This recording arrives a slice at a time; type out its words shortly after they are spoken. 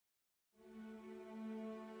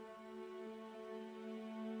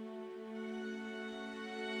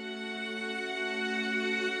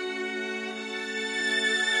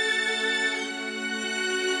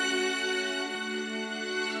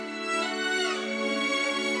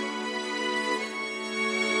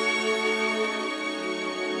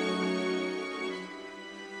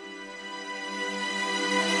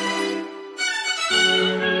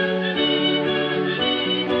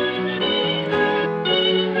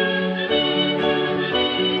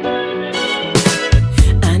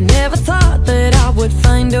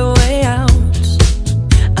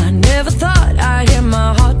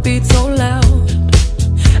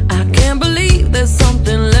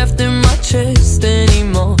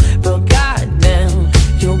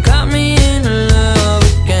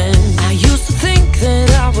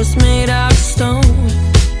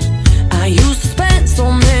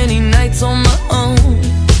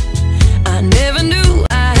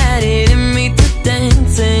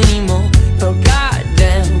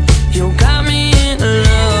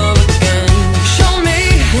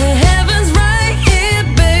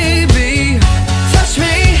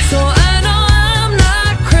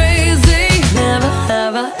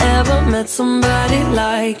met somebody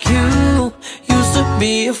like you. Used to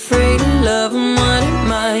be afraid of love and what it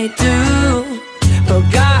might do, but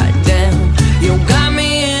goddamn, you got me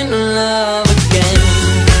in love again.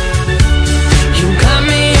 You got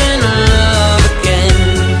me in love again.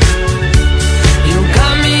 You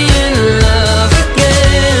got me in love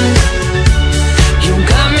again. You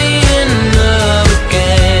got me in love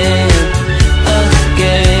again,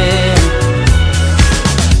 again.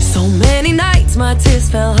 So many nights my tears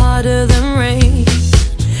fell harder than rain,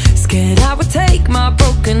 scared I would take my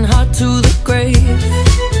broken heart to the grave.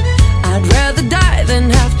 I'd rather die than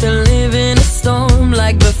have to live in a storm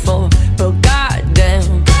like before, but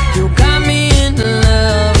goddamn, you got me in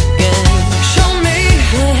love again. Show me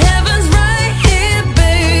the heavens right here,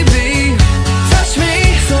 baby. Touch me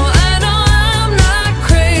so I know I'm not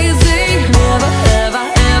crazy. Never have I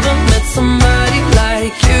ever met somebody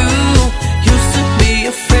like you. Used to be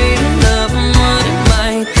afraid of love and what it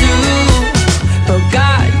might do, but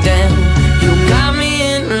goddamn, you got me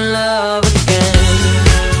in love again.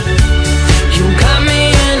 You got me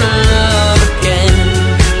in love again.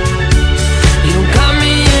 You got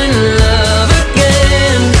me in love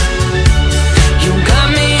again. You got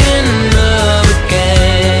me in love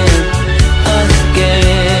again,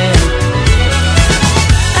 again.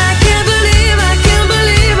 I can't believe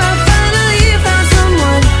I finally found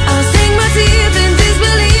someone. I'll sink my teeth in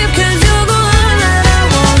disbelief, 'cause you're the one that I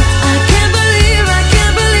want. I can't believe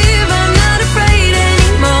I'm not afraid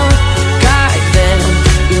anymore. Goddamn,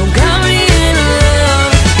 you got me in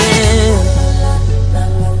love again.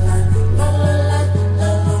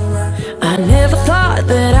 I never thought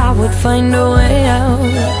that I would find a way out.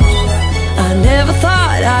 I never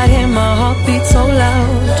thought I'd hear my heartbeat so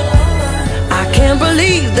loud. I can't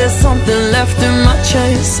believe there's something left in my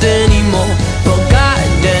chest anymore, but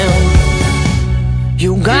goddamn,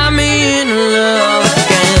 you got me in love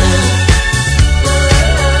again.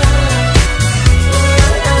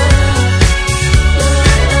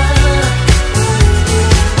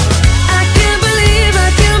 I can't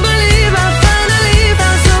believe I finally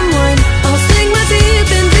found someone. I'll sink my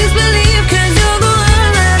teeth in disbelief, 'cause you're the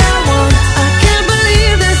one that I want. I can't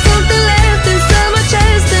believe there's something left inside my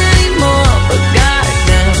chest anymore, but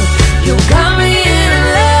goddamn, you got me in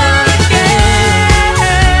love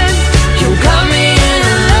again. You got me in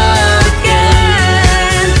love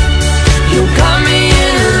again. You got me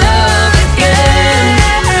in love again.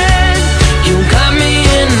 You got me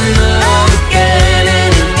in love again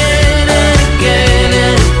and again and again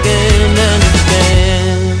and again and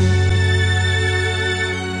again.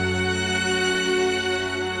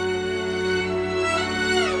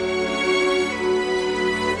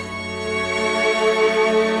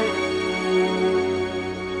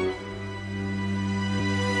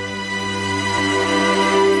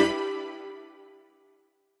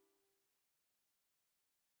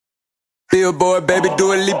 Billboard, baby,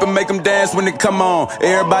 DuaLipa, make them dance when they come on.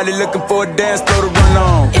 Everybody looking for a dance floor to run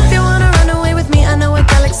on. If you wanna run away with me, I know a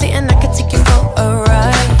galaxy and I can take you for a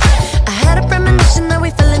ride. I had a premonition that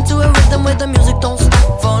we fell into a rhythm where the music don't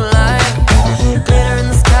stop for life. Glitter in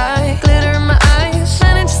the sky, glitter in my eyes,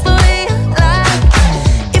 shining just the way I like.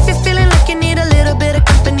 If you're feeling like you need a little bit of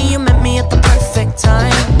company, you met me at the perfect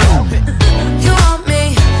time. You want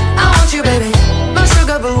me, I want you, baby. My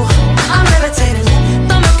sugar boo, I'm levitating.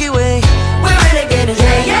 The Milky Way, we're renegading.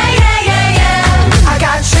 Yeah, yeah, yeah, yeah, yeah. I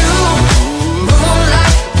got you,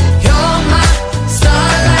 moonlight, you're my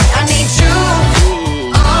starlight. I need you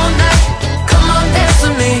all night. Come on, dance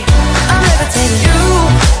with me. I'm levitating. You,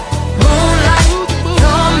 moonlight,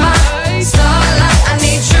 you're my starlight. I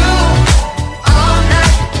need you all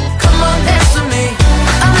night. Come on, dance with me.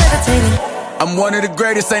 I'm levitating. I'm one of the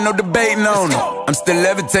greatest, ain't no debating on it. I'm still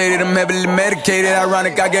levitated, I'm heavily medicated.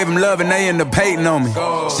 Ironic, I gave him love and they end up hating on me.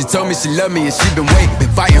 She told me she loved me and she been waiting.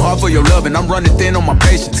 Been fighting hard for your love and I'm running thin on my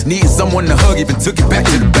patience. Needing someone to hug, even took it back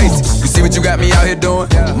to the basics. You see what you got me out here doing?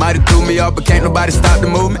 Might've threw me off, but can't nobody stop the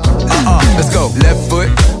movement. Let's go. Left foot,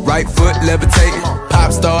 right foot, levitating.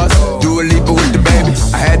 Pop stars, DuaLipa with the baby.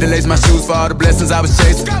 I had to lace my shoes for all the blessings I was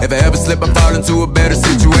chasing. If I ever slip, I fall into a better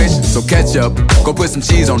situation. So catch up, go put some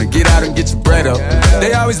cheese on it, get out and get your bread up.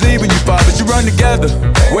 They always leave when you fall, but you run together.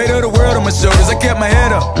 Weight of the world on my shoulders, I kept my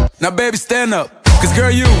head up. Now baby, stand up, 'cause girl,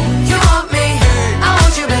 you want me, I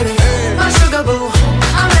want you, baby. My sugar boo,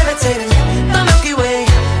 I'm levitating. The Milky Way,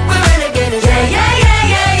 we're renegading. Yeah, yeah, yeah,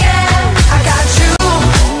 yeah, yeah. I got you,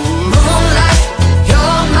 moonlight,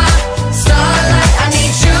 you're my starlight. I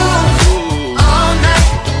need you all night.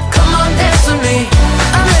 Come on, dance with me.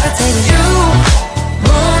 I'm levitating. You,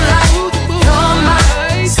 moonlight, you're my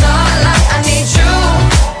starlight. I need you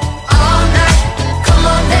all night. Come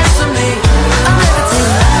on, dance with me. I'm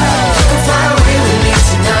levitating.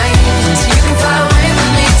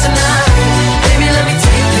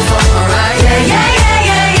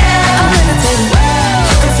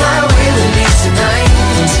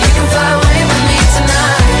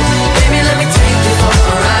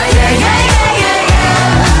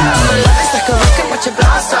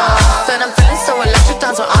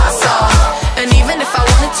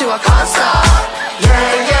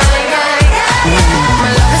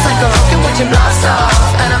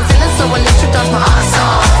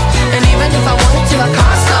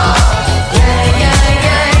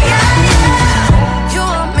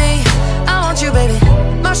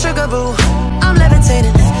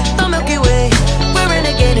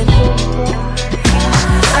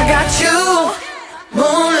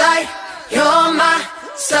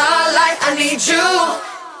 need you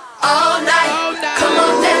all night. Come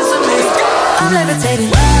on, dance with me. I'm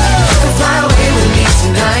levitating. You can fly away with me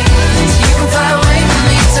tonight. You can fly away with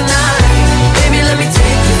me tonight. Baby, let me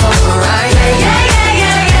take you for a ride. Yeah, yeah, yeah,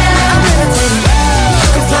 yeah, yeah. I'm levitating.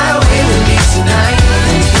 You can fly away with me tonight.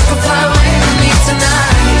 You can fly away with me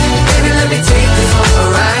tonight. Baby, let me take you for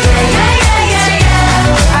a ride. Yeah, yeah, yeah, yeah,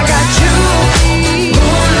 yeah. I got you,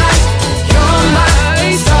 moonlight. You're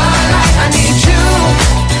my starlight. I need you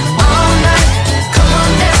all night. Come on,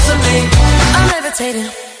 dance with me. I'm levitating.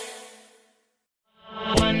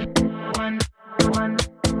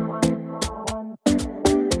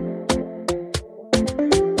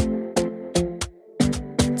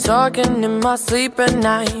 Talking in my sleep at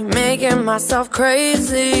night, making myself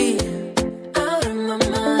crazy. Out of my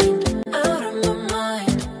mind, out of my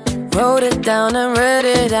mind. Wrote it down and read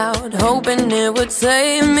it out, hoping it would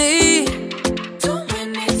save me. Too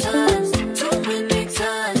many times, too many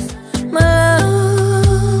times. My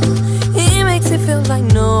love, he makes me feel like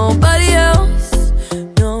nobody else,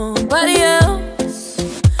 nobody else.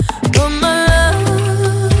 But my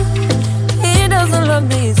love, he doesn't love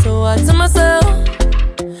me, so I tell myself,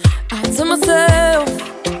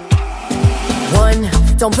 one,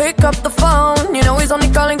 don't pick up the phone. You know he's only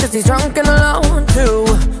calling cause he's drunk and alone. Two,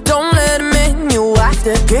 don't let him in. You have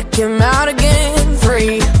to kick him out again.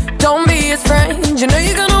 Three, don't be his friend. You know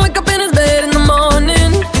you're gonna wake up in his bed in the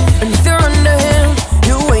morning. And if you're under him,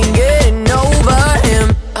 you ain't getting over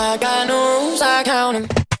him. I got no rules, I count him.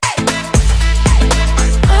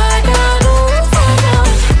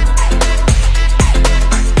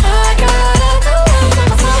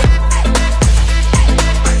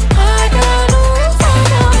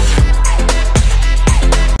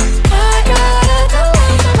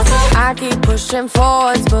 Pushing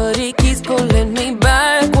forwards, but he keeps pulling me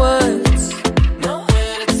backwards.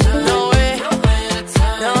 Nowhere to turn, nowhere to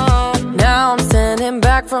turn. No. Now I'm standing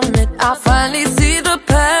back from it. I finally see the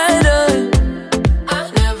pattern.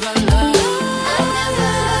 I never loved.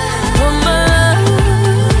 But my love,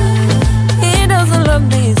 he doesn't love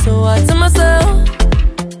me, so I tell myself,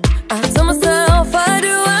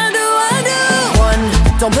 One,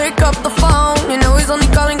 don't pick up the phone. You know he's only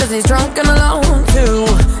calling cause he's drunk and alone. Two,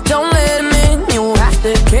 don't let him in, you have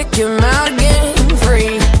to kick him out again.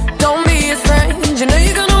 Three, don't be his friend. You know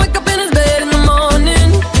you're gonna wake up in his bed in the morning.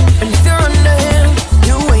 And if you're under him,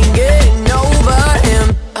 you ain't getting over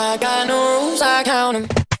him. I got no rules, I count him.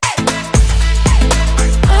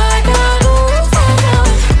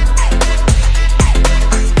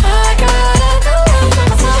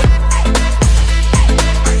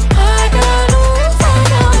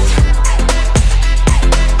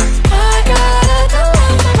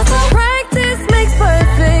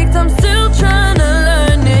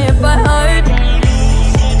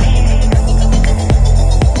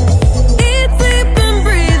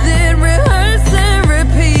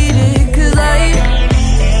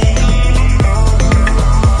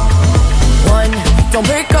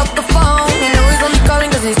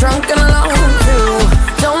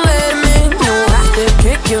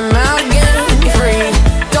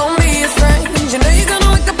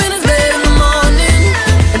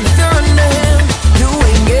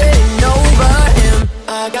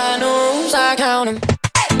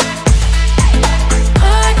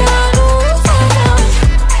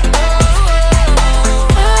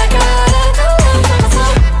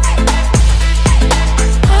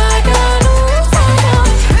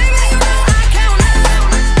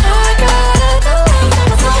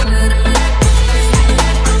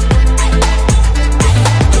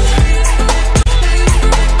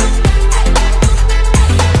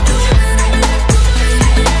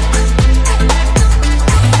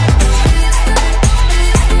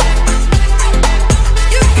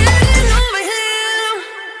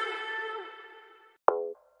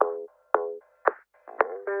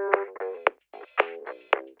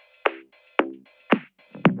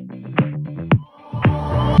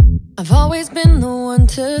 I've always been the one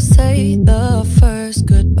to say the first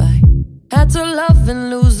goodbye. Had to love and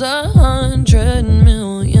lose 100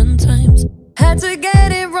 million times. Had to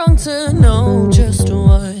get it wrong to know just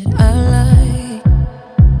what I like.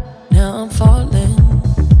 Now I'm falling.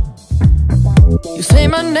 You say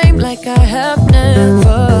my name like I have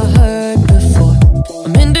never heard before.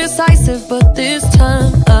 I'm indecisive, but this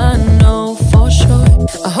time I know for sure.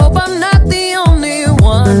 I hope I'm not the only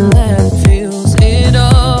one that feels it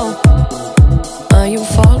all. Are you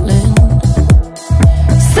falling?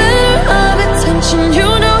 Center of attention, you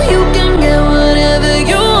know you can get whatever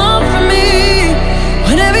you want from me.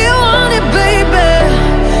 Whenever you want it, baby.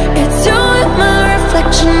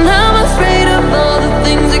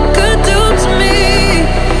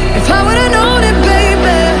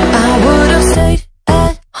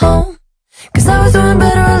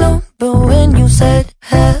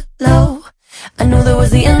 was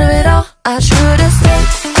the end of it all. I should've stayed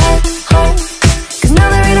at home, 'cause now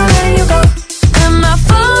there ain't no letting you go. Am I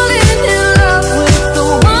falling in love with the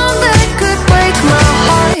one that could break my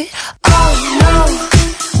heart? Oh no,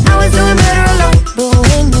 I was doing better alone. But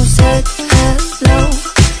when you said hello,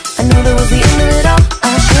 I knew that was the end of it all.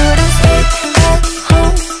 I should've stayed at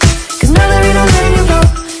home, 'cause now there ain't no letting you go.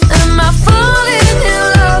 Am I falling in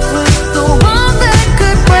love with the one that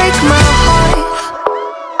could break my heart?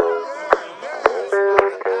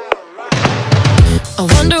 I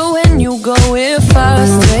wonder when you go if I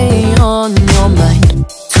stay on your mind.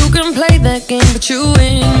 Two can play that game, but you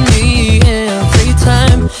win me every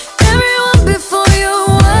time. Everyone before you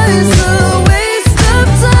was a waste of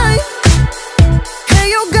time. Hey,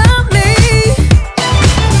 you got me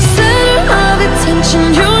center of attention.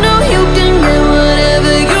 You know you can get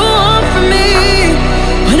whatever you want from me,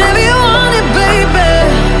 whenever you want it, baby.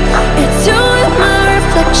 It's you and my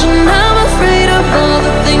reflection. I'm afraid of all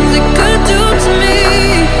the things it could do to me.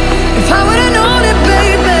 If I would've known it,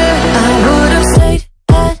 baby, I would've stayed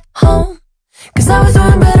at home, 'cause I was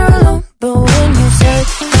doing better alone. But when you said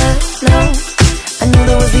hello, I knew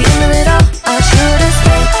that was the end of it all. I should've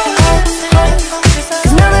stayed at home,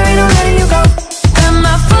 'cause now there ain't no letting you go. Am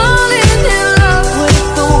I falling in love with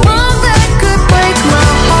the one that could break my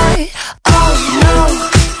heart? Oh no,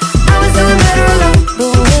 I was doing better alone.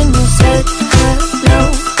 But when you said hello,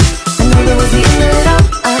 I knew that was the end of it all.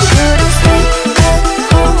 I should've stayed at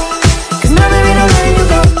home, 'cause now there ain't no letting you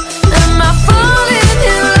go. Am I falling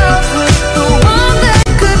in love with the one that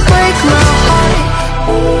could break my heart?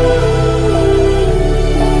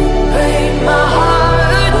 Break my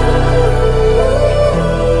heart.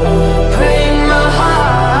 Break my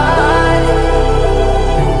heart.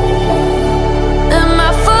 Am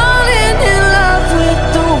I falling in love with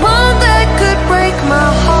the one that could break my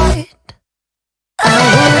heart? I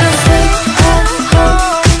would've stayed at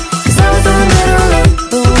home, 'cause I was doing better alone.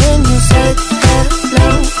 But when you said hello,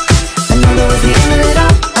 I knew that was the end of it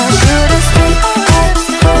all. I should've stayed at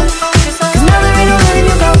home, 'cause now there ain't no letting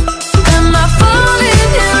you go. Am I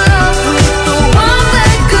falling in love with the one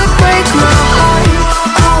that could break my heart?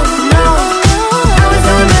 Oh no, I was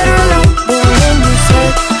doing better alone. But when you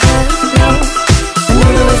said hello, I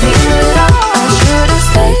knew that was the end of it all. I should've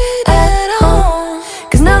stayed at home,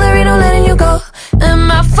 'cause now there ain't no letting you go.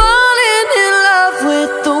 Am I falling in love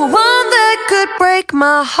with the one that could break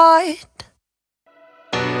my heart?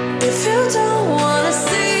 If you don't wanna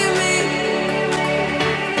see me,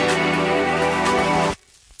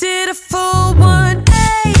 did a full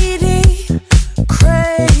 180,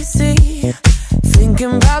 crazy,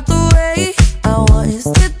 thinking about the way I was.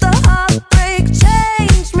 Did the heartbreak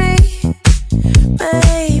change me?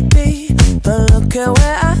 Maybe, but look at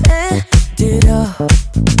where I ended up.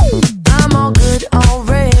 I'm all good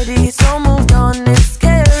already, so moved on, it's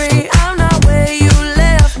scary. I'm not where you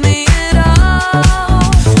left me at all.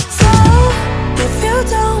 So, if you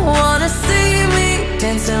don't wanna see me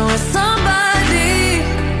dancing with somebody,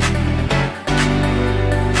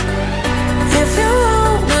 if you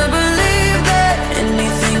wanna believe that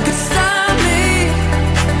anything could stop me,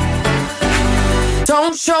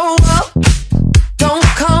 don't show up, don't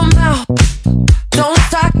come out, don't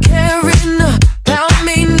start caring about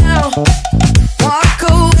me now. Walk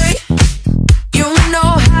away, you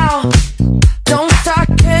know how. Don't start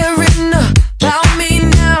caring about me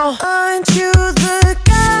now. Aren't you the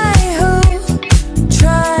guy who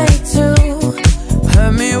tried to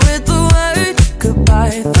hurt me with the word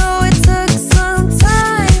goodbye? Though it took some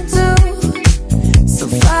time to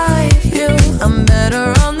survive you, I'm better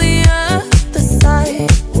on the other side.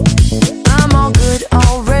 I'm all good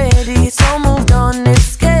already, so moved on, it's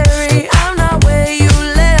scary. I'm not where you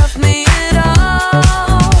left me at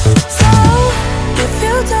all. So, if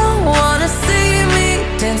you don't wanna see me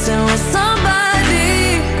dancing with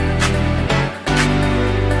somebody,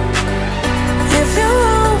 if you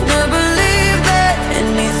wanna believe that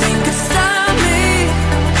anything could stop me,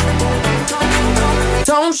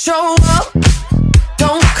 don't show up,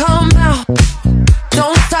 don't come out,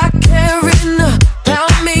 don't start caring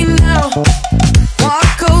about me now.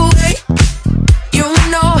 Walk away, you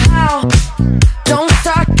know how. Don't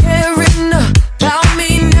start caring about me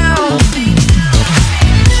now.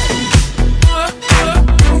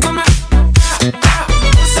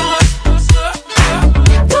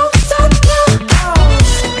 Don't stop now.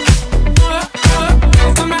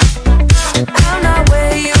 I'm not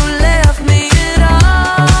where you left me at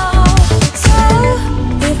all.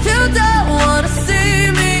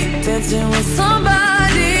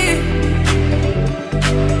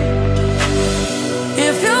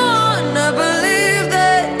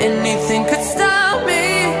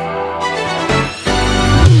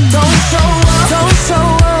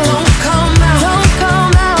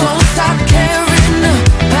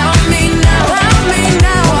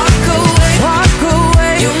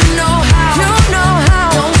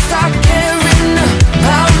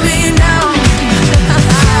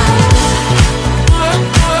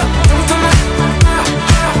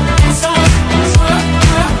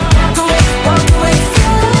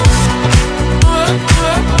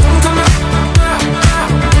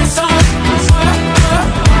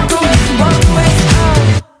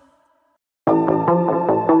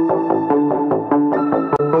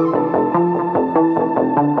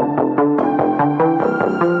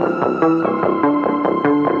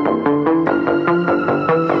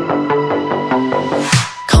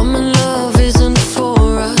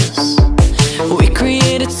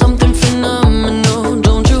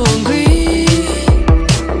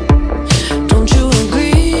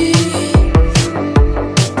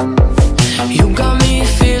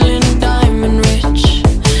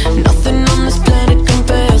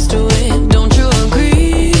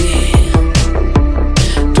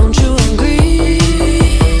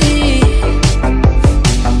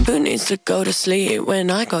 sleep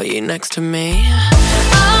when I got you next to me.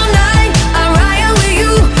 All night I ride with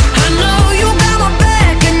you. I know you got my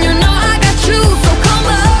back and you know I got you. So come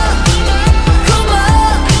up, come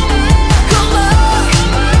up, come up.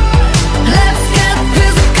 Let's get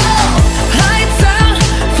physical. Lights out,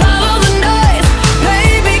 follow the noise.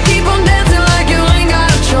 Baby, keep on dancing like you ain't got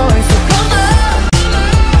a choice. So come up,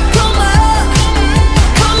 come up,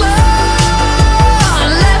 come on.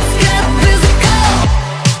 Let's get physical.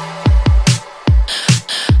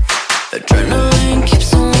 Adrenaline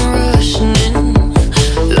keeps on rushing in.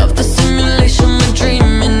 Love the simulation we're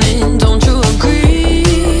dreaming in. Don't you agree?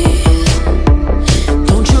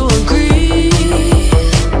 Don't you agree?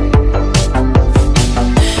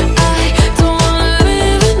 I don't wanna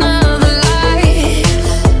live another life,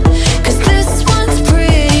 'cause this one's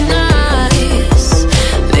pretty nice.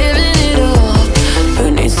 Living it up. Who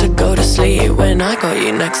needs to go to sleep when I got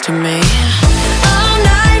you next to me? All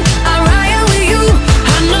night I ride with you.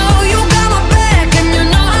 I know you got my back and you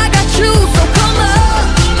know I got you. So come up,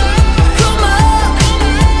 come up,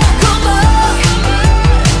 come up.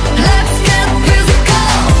 Let's get physical.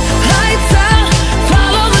 Lights out,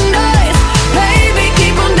 follow the noise. Baby,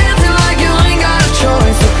 keep on dancing like you ain't got a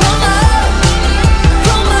choice. So come up,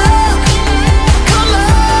 come up, come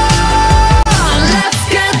on. Let's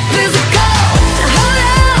get physical. Hold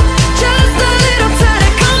up, just a little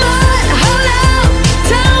tighter. Come on, hold up.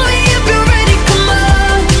 Tell me if you're ready. Come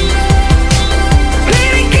on,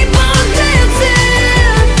 baby, keep on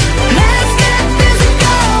dancing. Let's get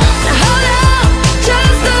physical. Hold up,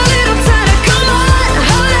 just a little tighter. Come on,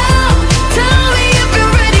 hold up. Tell me if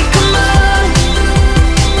you're ready. Come on,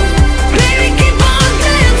 baby, keep on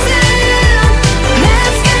dancing.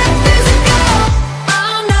 Let's get physical.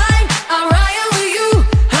 All night I ride with you.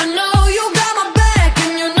 I know you got my back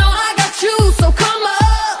and you know I got you. So come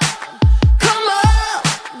up, come up,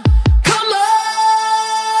 come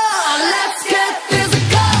on. Let's get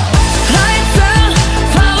physical. Lights out,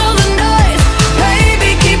 follow the noise. Baby,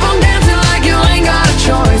 keep on dancing like you ain't got a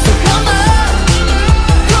choice. So come up,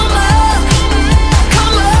 come up,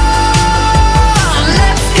 come on.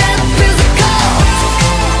 Let's get physical.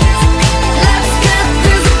 Let's get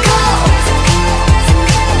physical.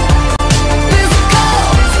 Physical.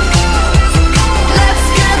 Let's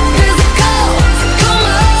get physical. Come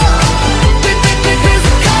on.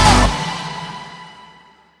 Physical.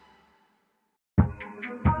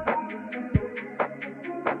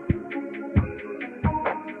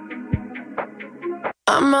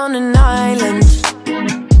 I'm on an island,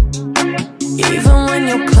 even when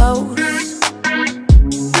you're close.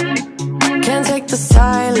 Can't take the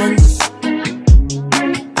silence.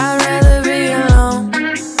 I'd rather be alone.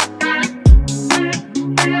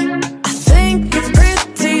 I think it's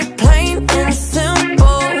pretty plain and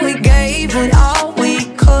simple. We gave it all we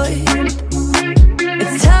could.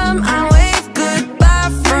 It's time I wave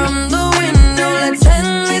goodbye from the window. Let's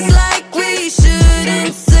end this like we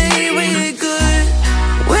shouldn't say we're good.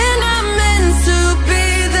 We're not meant to be,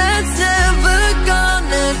 that's never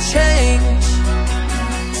gonna change.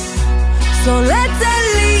 So let's at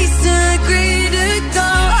least agree to go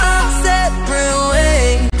our separate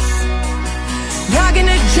ways. Not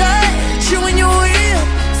gonna judge you when you're with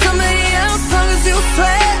somebody else, long as you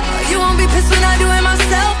swear you won't be pissed when I do it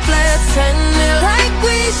myself. Let's end it like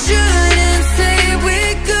we shouldn't say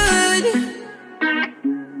we're good.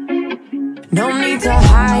 No need to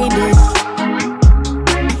hide it.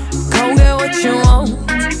 Go get what you want.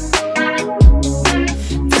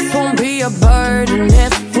 This won't be a burden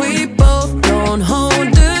if we both don't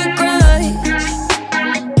hold a grudge.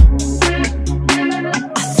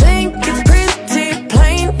 I think it's pretty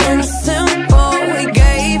plain and simple. We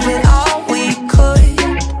gave it all we could.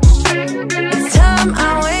 It's time I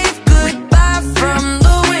wave goodbye from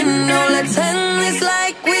the window. Let's end this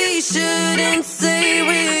like we shouldn't say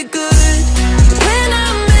we're good. We're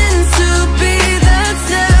not meant to be, that's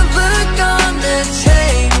never gonna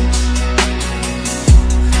change.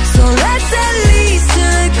 So let's at least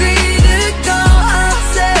agree to go our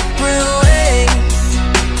separate ways.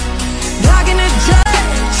 Not gonna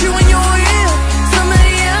judge you when you're with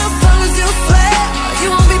somebody else, long as you swear you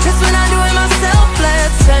won't be pissed when I do it myself.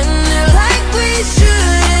 Let's end it like we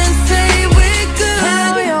shouldn't say we're good.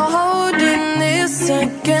 Now you're holding this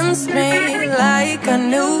against me like I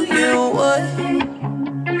knew you would.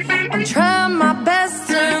 I'm trying my best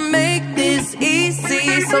to make this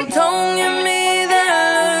easy, so don't give me that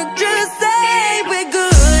look, just say we're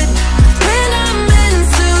good. We're not meant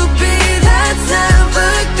to be, that's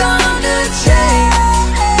never gonna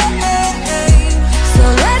change. So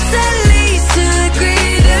let's at least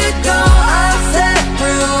agree to go our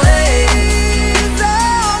separate ways.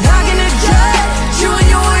 Not gonna judge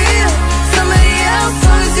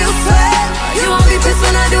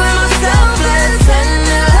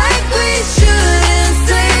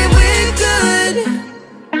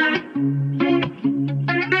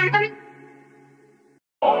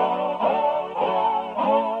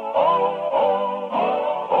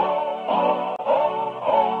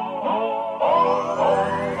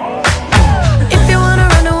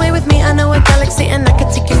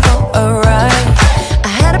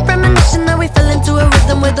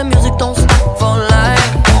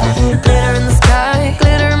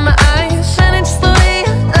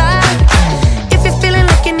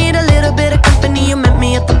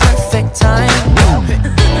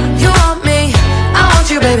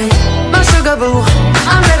boo,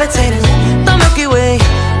 I'm levitating. The Milky Way,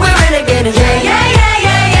 we're renegading. Yeah, yeah, yeah,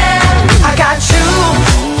 yeah, yeah. I got you,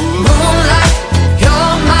 moonlight,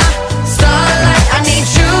 you're my starlight. I need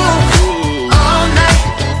you all night.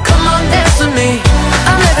 Come on, dance with me.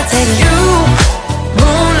 I'm levitating. You,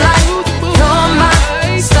 moonlight, you're my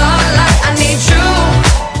starlight. I need you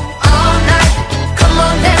all night. Come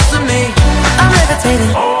on, dance with me. I'm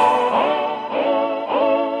levitating.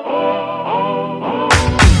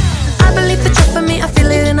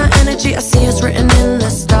 I see us written in the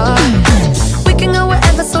stars. We can go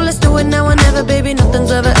wherever, so let's do it now or never. Baby,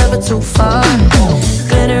 nothing's ever, ever too far.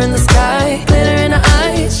 Glitter in the sky, glitter in our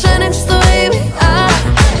eyes, shining just the way we are.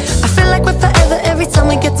 I feel like we're forever every time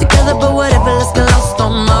we get together. But whatever, let's get lost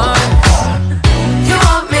on Mars. You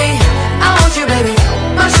want me, I want you, baby.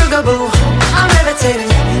 My sugar boo, I'm levitating.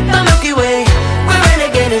 The Milky Way, we're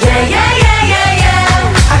renegading. Yeah, yeah, yeah, yeah,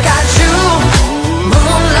 yeah. I got you,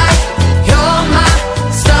 moonlight, you're my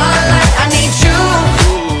starlight. I need you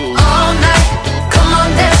all night. Come on,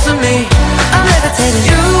 dance with me. I'm levitating.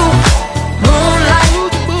 You, moonlight,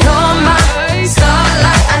 you're my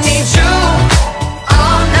starlight. I need you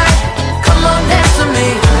all night. Come on, dance with me.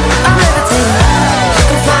 I'm levitating. You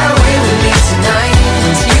can fly away with me tonight.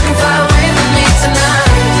 You can fly away with me tonight.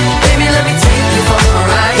 Baby, let me take you for a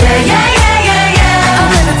ride. Yeah, yeah, yeah, yeah, yeah. I'm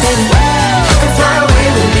levitating. You can fly away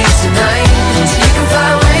with me tonight. You can fly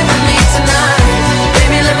away with me tonight.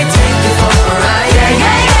 Baby, let me take you for a ride. Yeah,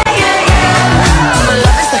 yeah, yeah, yeah, yeah. My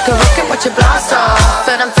love is like a rocket, watch it blast off.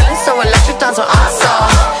 And I'm feeling so electric, dance on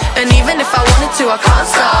awesome. And even if I wanted to, I can't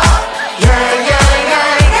stop. Yeah, yeah,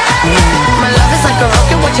 yeah, yeah. My love is like a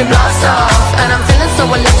rocket, watch it blast off. And I'm feeling so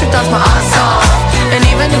electric, dance my ass off. And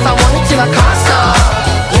even if I wanted to, I can't stop.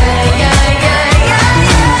 Yeah, yeah, yeah,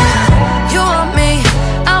 yeah. You want me,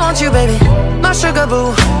 I want you, baby. My sugar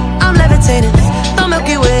boo, I'm levitating. The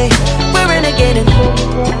Milky Way, we're renegading.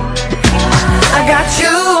 I got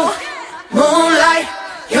you, moonlight,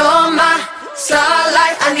 you're my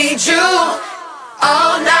starlight. I need you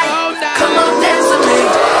all night. Come on, dance with me.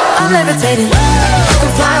 I'm levitating. You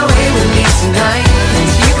can fly away with me tonight.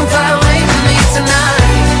 You can fly away with me tonight.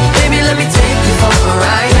 Baby, let me take you for a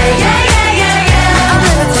ride. Yeah, yeah, yeah, yeah, yeah. I'm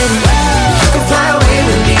levitating. You can fly away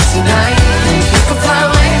with me tonight. You can fly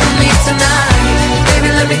away with me tonight. Baby,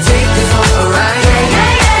 let me take you for a ride. Yeah,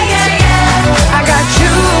 yeah, yeah, yeah, yeah. I got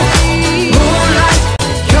you, moonlight,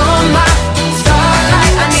 you're my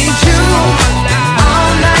starlight. I need you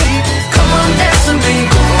all night. Come on, dance with me.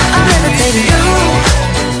 I'm levitating. You,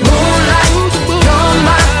 moonlight, you're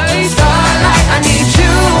my starlight. I need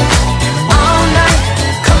you all night.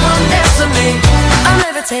 Come on, dance with me. I'm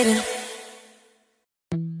levitating.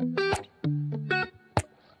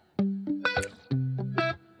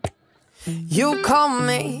 You call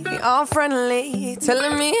me all friendly,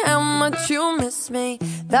 telling me how much you miss me.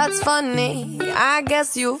 That's funny, I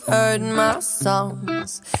guess you've heard my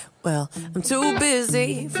songs. Well, I'm too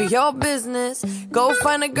busy for your business. Go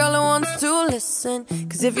find a girl who wants to listen.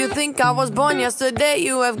 Cause if you think I was born yesterday,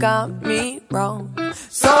 you have got me wrong.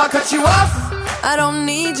 So I cut you off, I don't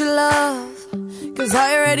need your love. Cause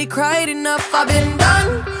I already cried enough, I've been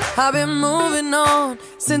done, I've been moving on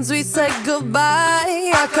since we said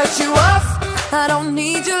goodbye. I cut you off, I don't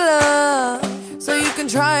need your love. So you can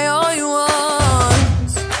try all you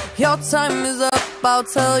want. Your time is up, I'll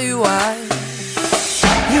tell you why.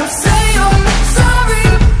 You say you're sorry,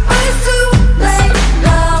 but it's too late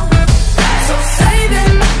now. So save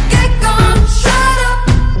it, get gone, shut up.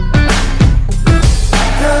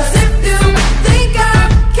 Cause if you think I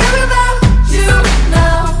care about you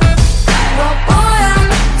now, well boy, I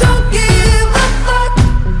don't give a fuck.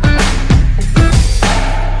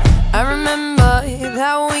 I remember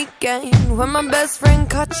that weekend when my best friend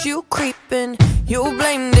caught you creeping. You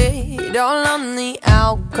blamed it all on the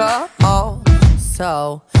alcohol.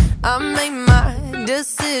 So I made my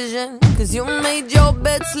decision, cause you made your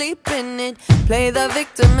bed, sleep in it. Play the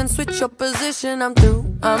victim and switch your position. I'm through,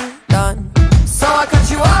 I'm done. So I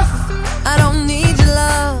cut you off, I don't need your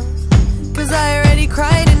love. Cause I already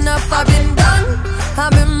cried enough, I've been done,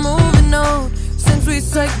 I've been moving on since we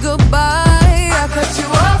said goodbye. I cut you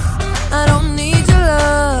off, I don't need your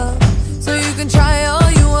love. So you can try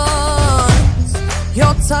all you want.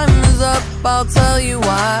 Your time is up, I'll tell you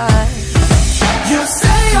why. You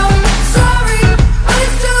say you're sorry, but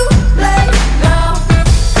it's too late now.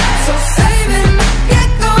 So save it, get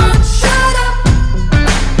gone, shut up.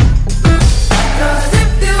 Cause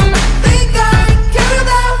if you think I care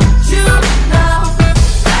about you now,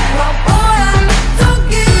 well boy, I don't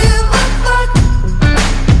give a fuck.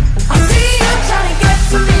 I see you trying to get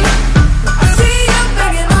to me, I see you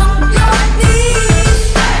begging on your knees.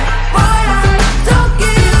 Boy, I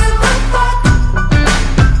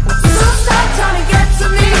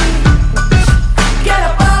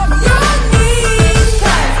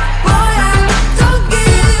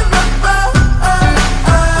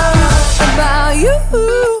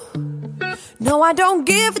No, I don't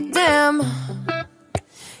give a damn.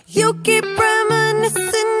 You keep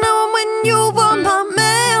reminiscing on when you were my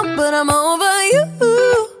man, but I'm over you.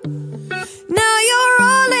 Now you're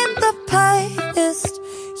all in the past.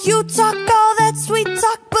 You talk all that sweet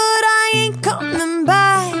talk, but I ain't coming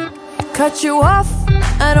back. Cut you off,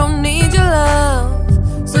 I don't need your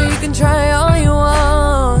love, so you can try all you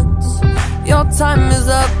want. Your time is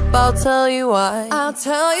up, I'll tell you why. I'll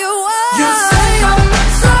tell you why. You say I'm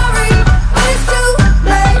sorry, but it's too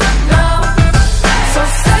late now. So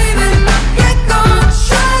save it, get gone,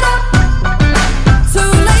 shut up.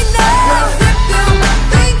 Too late now. 'Cause if you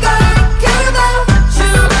think I care about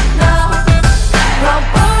you now, well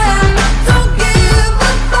boy, I don't give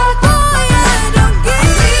a fuck. Boy, I don't give a fuck. I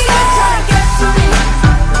see you trying to get to me.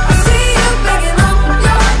 I see you begging on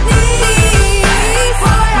your knees.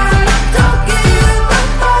 Boy, I don't give a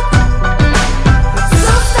fuck.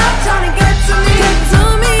 So stop trying to get to me. Get to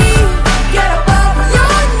me. Get up off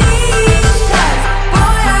your knees. 'Cause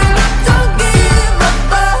boy, I don't give a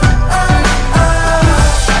fuck.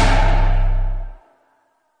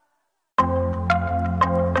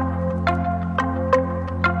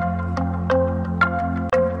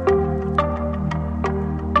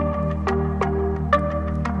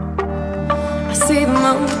 I see the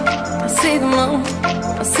moon, I see the moon,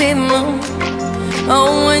 I see the moon.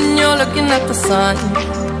 Oh, when you're looking at the sun.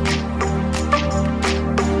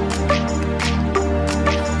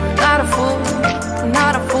 Not a fool,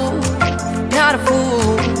 not a fool, not a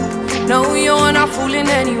fool. No, you're not fooling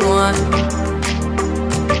anyone.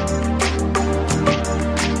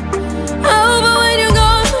 Oh, but when you're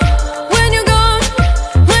gone, when you're gone,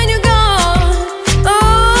 when you're gone,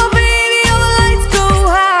 oh, baby, all the lights go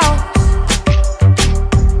out.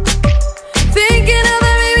 Thinking of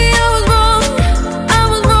that, baby, I was wrong, I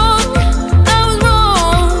was wrong, I was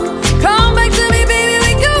wrong. Come back to me, baby,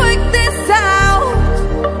 we can work this out.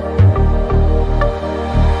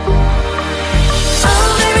 Oh,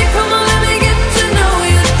 baby, come on, let me get to know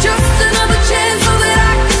you. Just another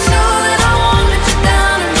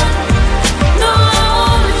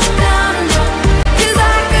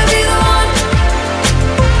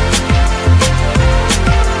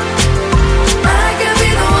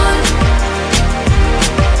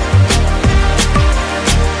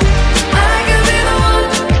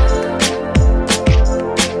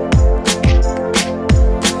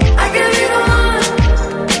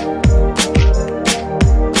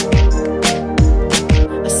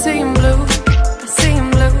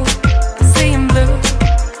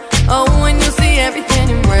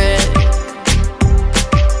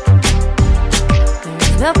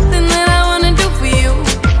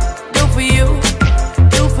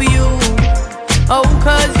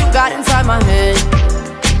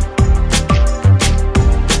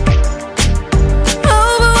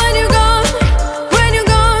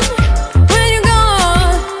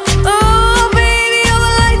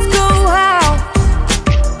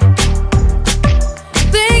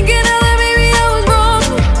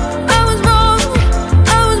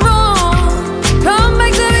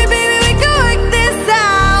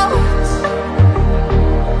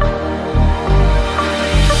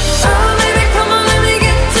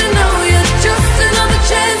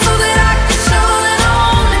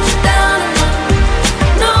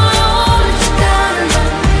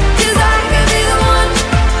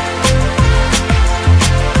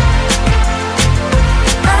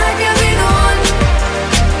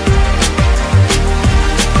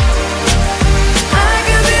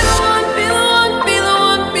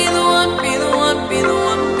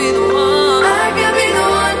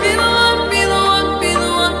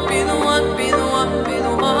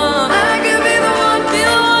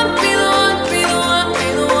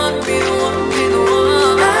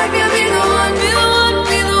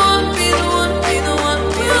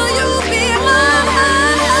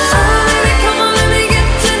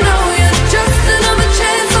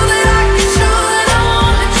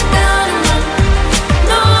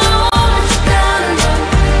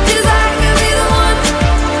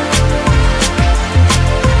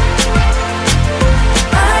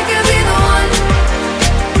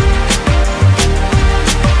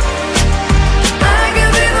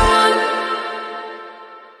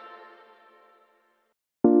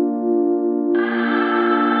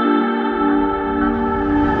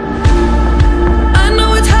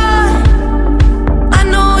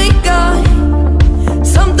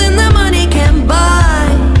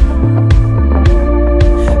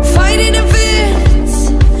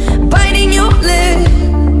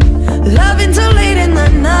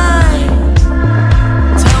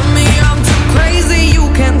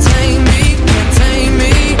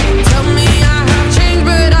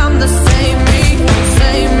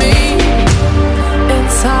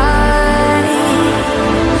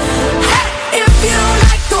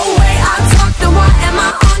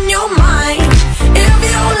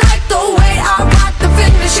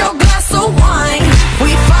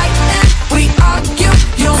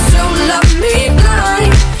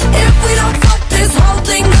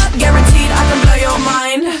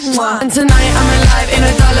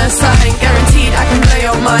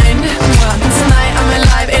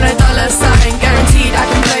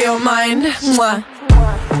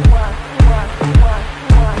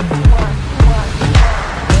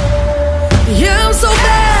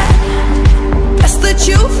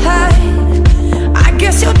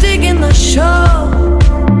show.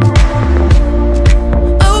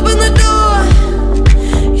 Open the door,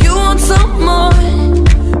 you want some more.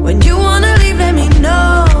 When you wanna leave, let me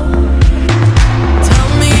know. Tell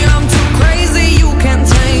me I'm too crazy, you can't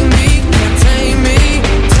tame me, can't tame me.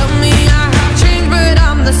 Tell me I have changed, but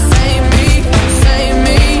I'm the same me, same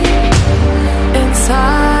me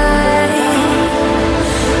inside.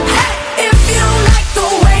 Hey, if you don't like the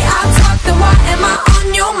way I talk, then why am I on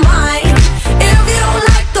your mind? If you don't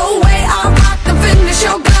like the way I rock, then finish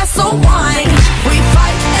your glass of wine. We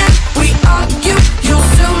fight and we argue, you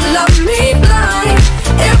still love me blind.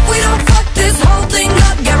 If we don't fuck this whole thing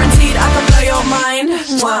up, guaranteed I can blow your mind.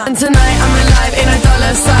 And tonight I'm alive in a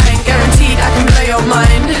dollar sign, guaranteed I can blow your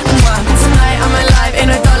mind. And tonight I'm alive in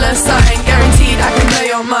a dollar sign, guaranteed I can blow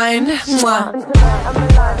your mind. And tonight I'm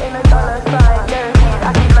alive in a dollar sign, guaranteed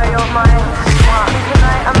I can blow your mind. And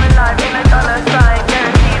tonight I'm alive in a dollar sign,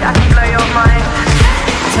 guaranteed I can blow your mind.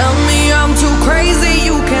 Tell me I'm too crazy,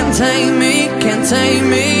 you can't tame me, can't tame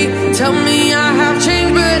me. Tell me I have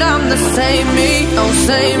changed, but I'm the same me, oh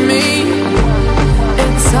same me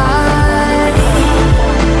inside.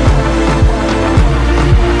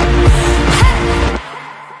 Hey!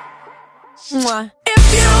 If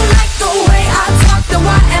you don't like the way I talk, then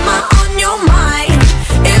why am I on your mind?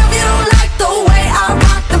 If you don't like the way I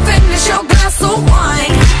rock, then finish your glass of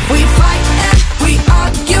wine. We fight and we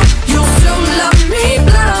argue, you still love me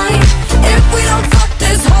blind. If we don't fuck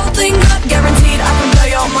this whole thing up, guaranteed I can blow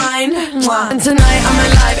your mind. And tonight I'm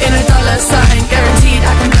alive in a dollar sign, guaranteed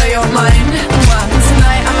I can blow your mind. And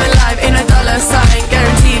tonight I'm alive in a dollar sign,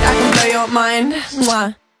 guaranteed I can blow your mind.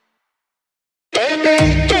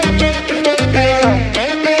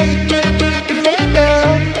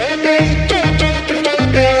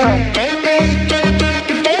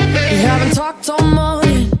 We haven't talked all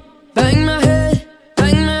morning. Bang my head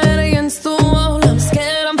against the wall. I'm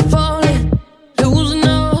scared I'm falling, losing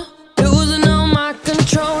all my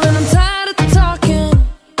control. And I'm tired of talking,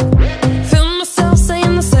 feel myself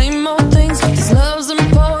saying the same old things. This love's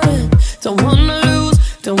important, don't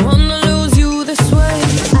wanna lose you this way.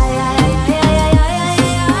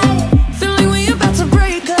 Feel like we about to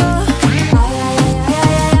break up.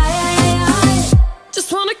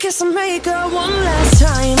 Just wanna kiss and make up one last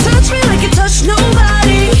time. Touch me like you touch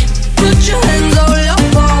nobody. Put your hands all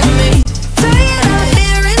up on me. Tired of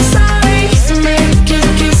hearing sorry. So make it,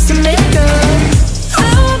 kiss and make up.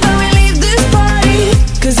 How about we leave this party?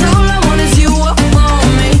 'Cause all I want is you up on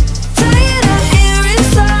me. Tired of hearing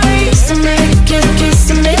sorry. So make it, kiss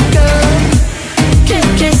and make up.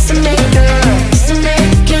 Kiss and make up. So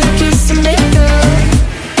make it, kiss and make up.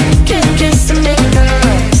 Kiss and make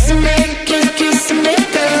up. So make it, kiss and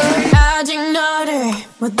make up. 아직 너를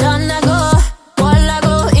못 떠나고 뭘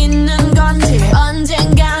하고 있는 건지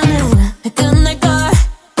언젠가는 끝날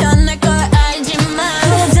걸 알지만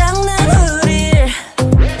고장난 우릴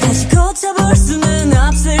다시 고쳐볼 수는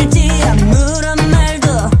없을지 아무런 말도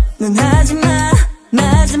넌 하지마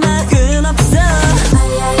마지막은 없어.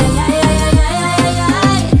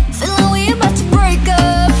 Feel like we about to break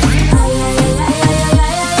up.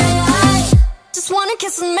 Just wanna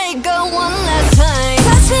kiss and make up one last time.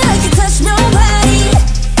 Touch me like you touch nobody.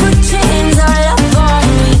 Put your hands all up on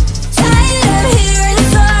me. Tired of hearing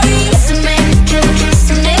sorry. So make it, kiss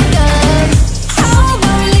and make up. How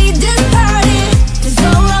about we leave this party? 'Cause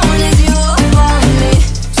all I want is you up on me.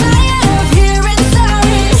 Tired of hearing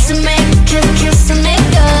sorry. So make it, kiss and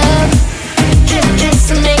make up. Kiss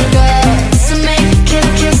and make up. So make it,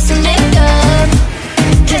 kiss and make up.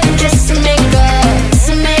 Kiss and make up.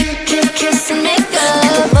 So make it, kiss and make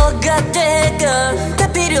up. 뭐가 될까?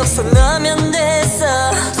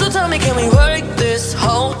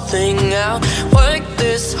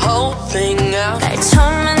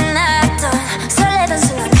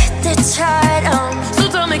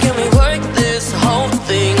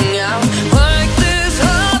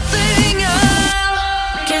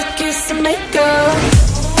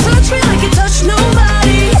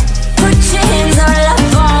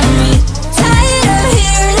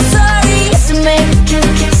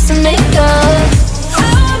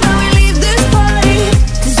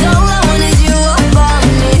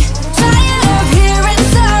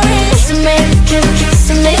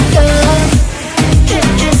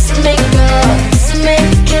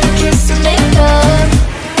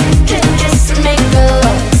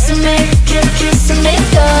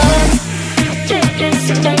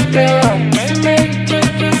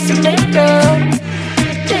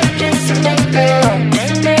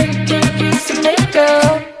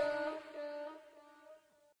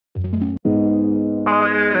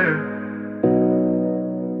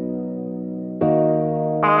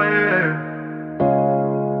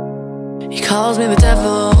 calls me the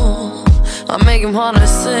devil, I make him wanna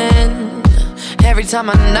sin. Every time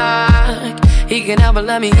I knock, he can't help but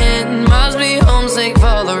let me in. Must be homesick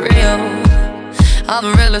for the real, all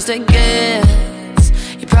the realest it gets.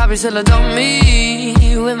 You probably still adore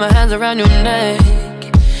me with my hands around your neck.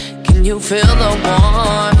 Can you feel the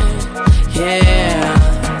warmth? Yeah.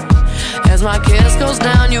 As my kiss goes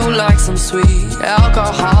down, you like some sweet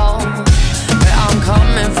alcohol. Where I'm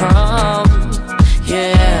coming from,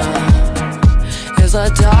 yeah. There's a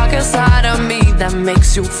darker side of me that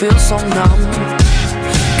makes you feel so numb.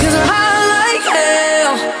 Cause I like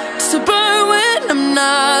hell to burn when I'm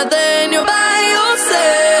not there and you're by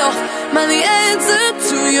yourself. Man, the answer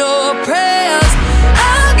to your prayers,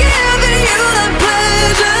 I'll give you that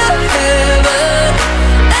pleasure, heaven,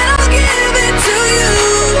 and I'll give it to you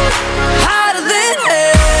hotter than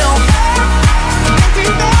hell,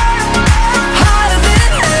 hotter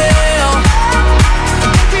than hell.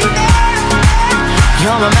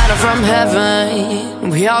 You're my manna from heaven,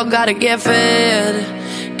 we all gotta get fed.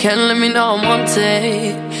 Can't let me know I'm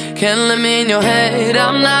wanted, can't let me in your head.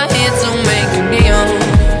 I'm not here to make you kneel,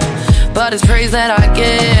 but it's praise that I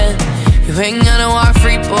get. You ain't gonna walk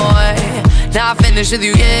free, boy, not finished with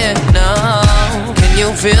you yet, no. Can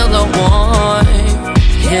you feel the warmth?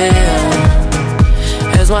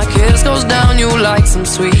 Yeah. As my kiss goes down, you like some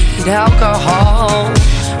sweet alcohol.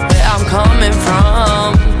 Where I'm coming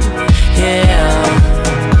from, yeah.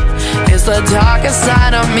 It's the darker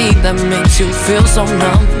side of me that makes you feel so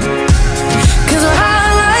numb. Cause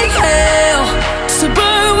I like hell to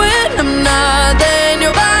burn when I'm not there and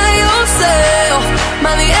you're by yourself.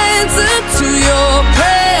 Man, the answer to your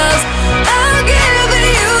prayers, I'll give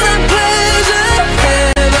you that pleasure,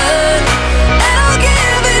 heaven, and I'll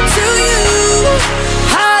give it to you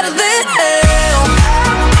hotter than hell,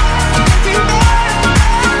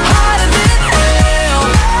 hotter than hell.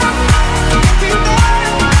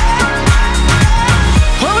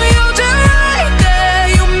 When we hold you right there,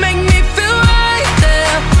 you make me feel right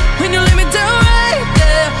there. When you lay me down right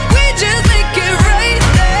there, we just make it right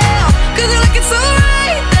there. Cause you like it so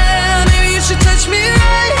right there, maybe you should touch me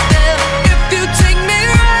right there. If you take me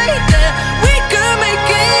right there, we could make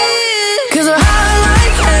it. Cause we're high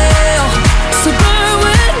like hell, so burn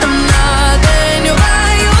when I'm not there and you're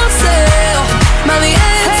by yourself. Man, the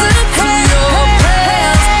answer to your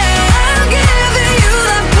prayers, I'm giving you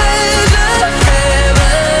that pleasure,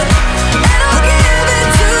 heaven, and I'll give it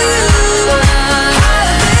to you hotter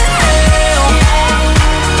than hell,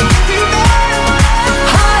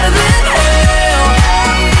 hotter than hell,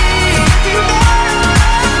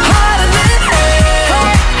 hotter than hell,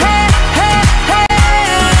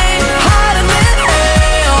 hotter than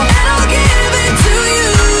hell, and I'll give it to you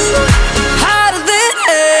hotter than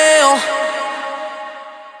hell.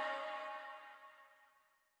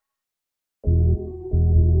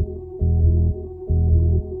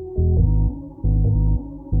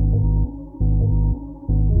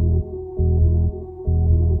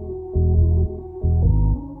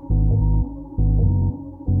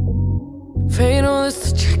 Fatal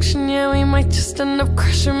this attraction, yeah, we might just end up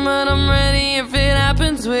crashing, but I'm ready if it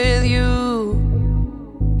happens with you.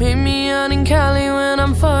 Meet me out in Cali when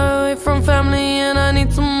I'm far away from family and I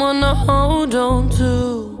need someone to hold on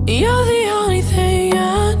to. You're the only thing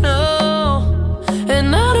I know,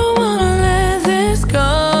 and I don't wanna let this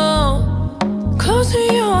go. Close to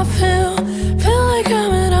you I feel like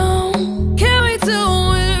I'm at home. Can't wait till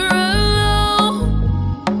we're alone.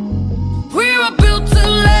 We were built to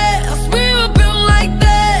last, we were built like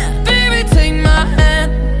that. Baby, take my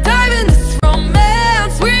hand, dive in this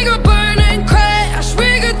romance. We could burn and crash,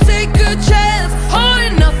 we could take a chance,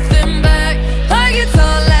 holding nothing back, like it's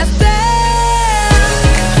our last dance.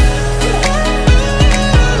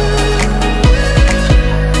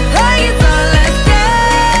 Like it's our last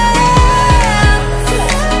dance.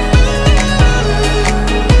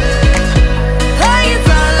 Like it's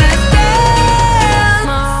our last dance.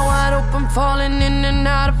 My heart wide open, falling in and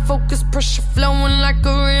out of focus, pressure flowing like a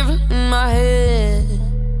river in my head.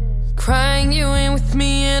 Crying you in with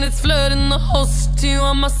me and it's flooding the whole city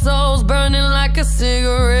while my soul's burning like a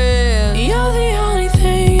cigarette. You're the only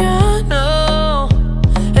thing I know,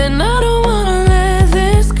 and I don't wanna let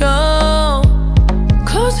this go.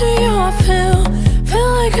 Close to you I feel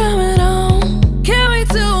like I'm at home. Can't wait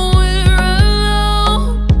till we're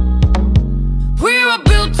alone. We were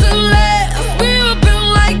built to last, we were built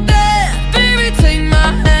like that. Baby, take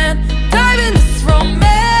my hand, dive in this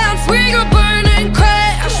romance. We could burn and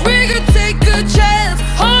crash, we could take a chance,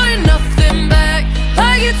 holding nothing back,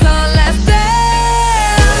 like it's our last dance.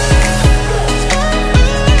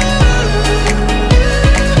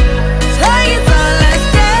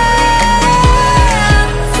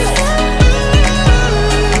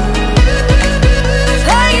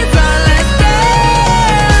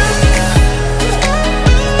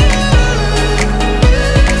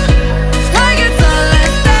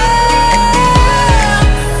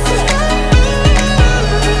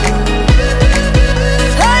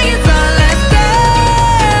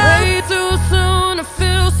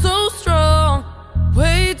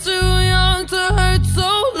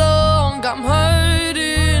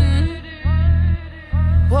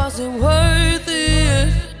 wasn't worth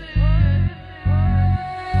it.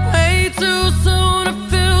 Way too soon to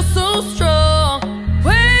feel so strong.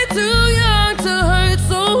 Way too young to hurt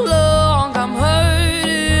so long. I'm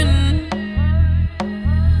hurting.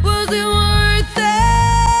 Was it worth it?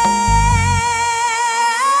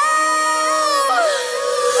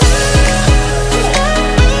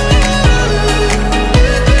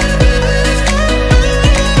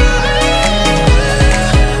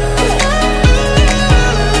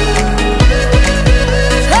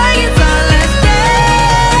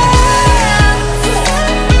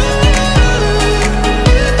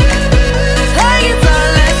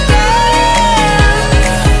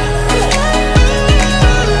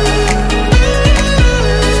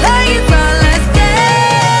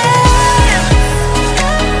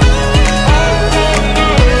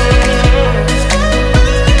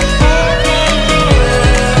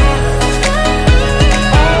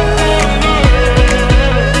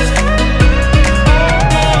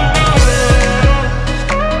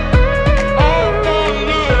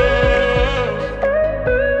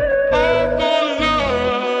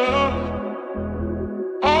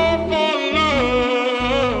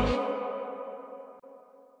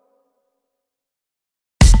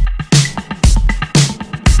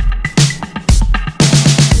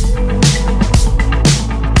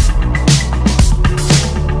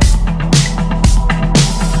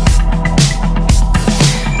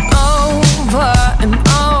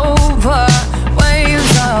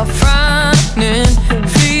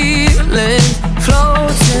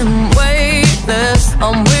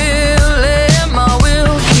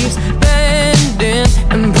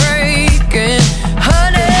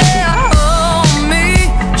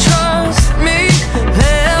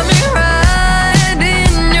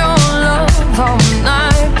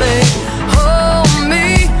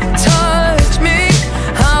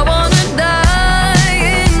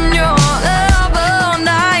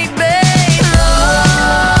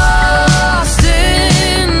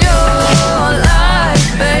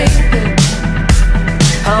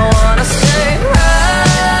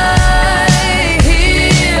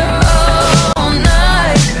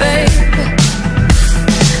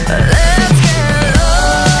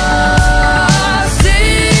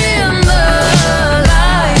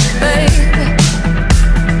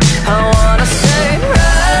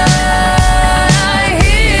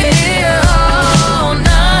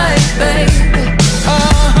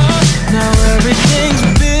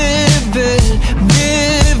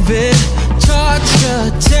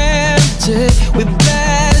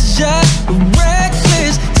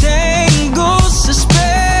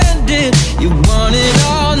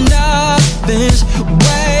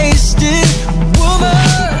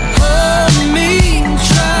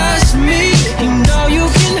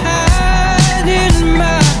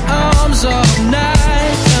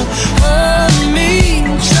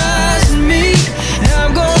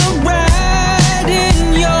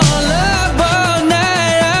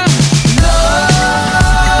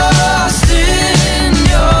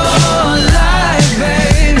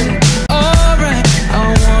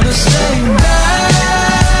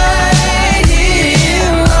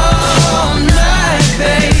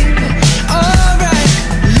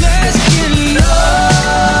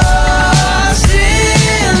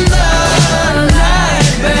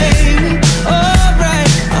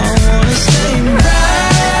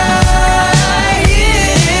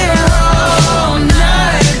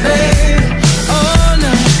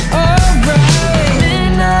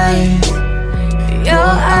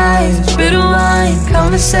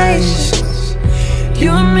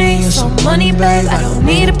 You and me, so money, babe, I don't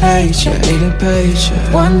need a paycheck.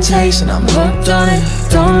 One taste and I'm hooked on it.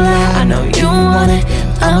 Don't lie, I know you want it.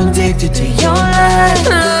 I'm addicted to your life.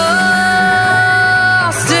 Lost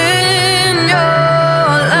in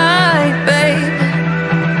your life, babe.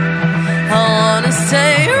 I wanna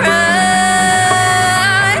stay right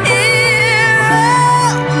here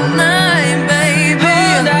all night, baby.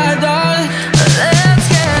 Let's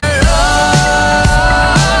get lost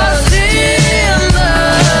in the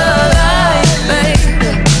light, baby.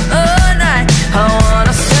 All night, I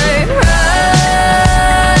wanna stay right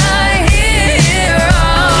here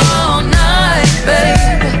all night,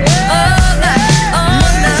 baby.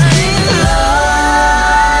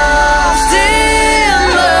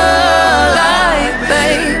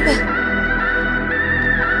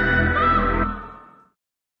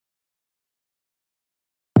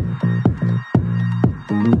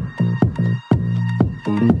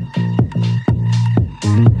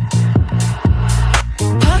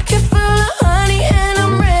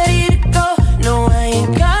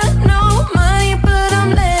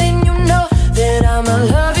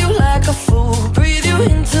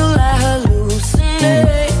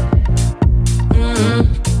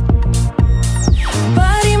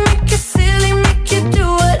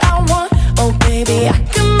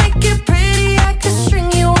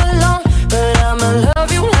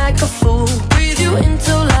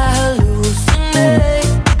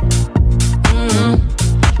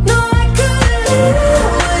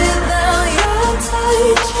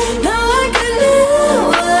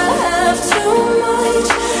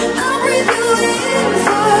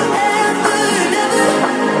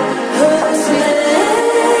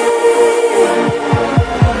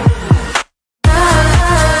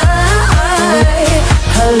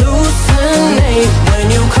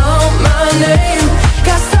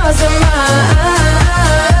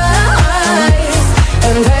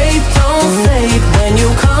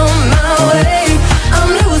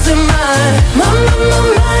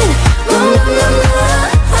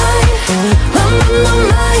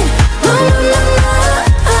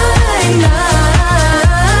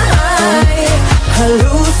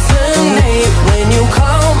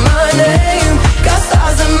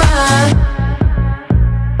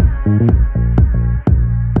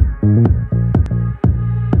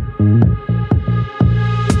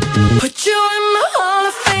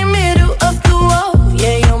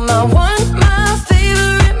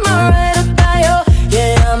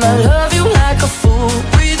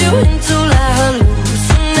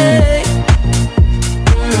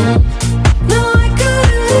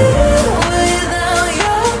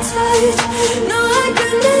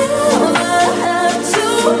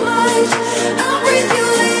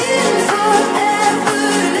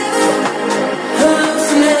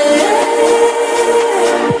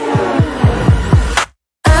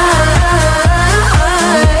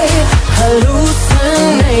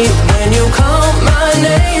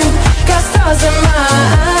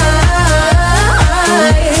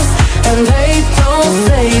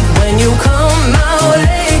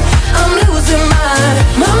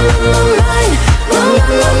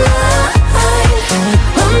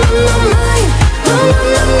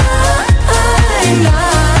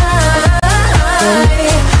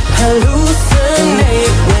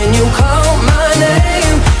 hallucinate when you call my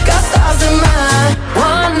name. Got stars in my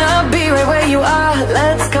wanna be right where you are.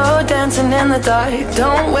 Let's go dancing in the dark.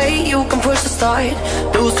 Don't wait, you can push the start.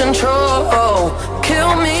 Lose control,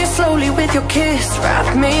 kill me slowly with your kiss.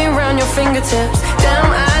 Wrap me around your fingertips.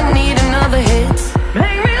 Damn, I need another hit.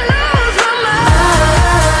 Make me lose my mind.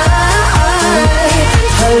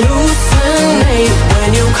 Hallucinate when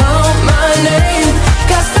you call my name.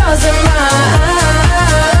 Got stars in my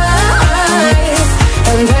eyes,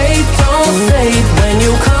 and they don't fade when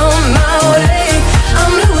you come my way.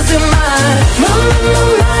 I'm losing my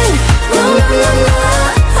mind, mind.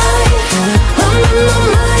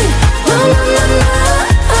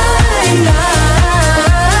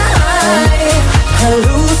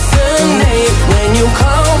 Hallucinate when you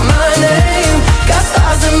call my name. Got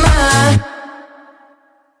stars in my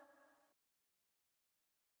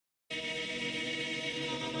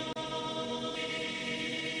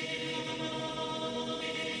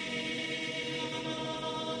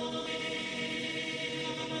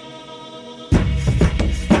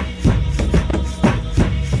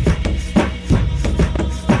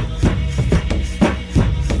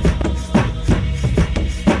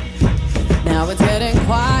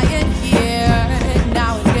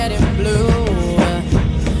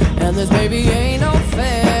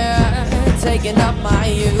up my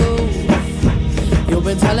youth. You've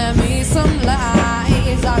been telling me some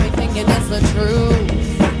lies. I be thinking it's the truth,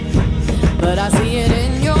 but I see it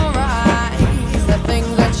in your eyes, the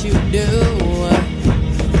things that you do.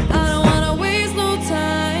 I don't wanna waste no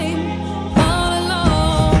time all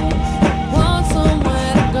alone. Want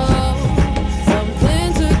somewhere to go, something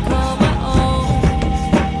to call my own.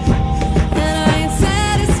 And I ain't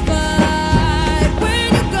satisfied when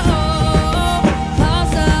you go,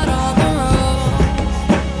 lost out on the road,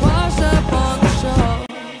 washed up on the shore.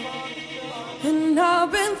 And I've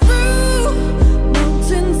been through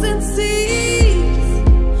mountains and seas,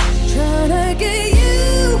 trying to get you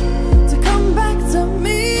to come back to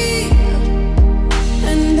me.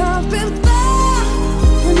 And I've been far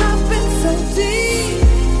and I've been so deep.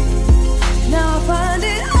 Now I find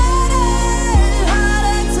it harder and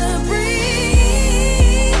harder to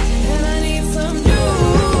breathe. And I need some new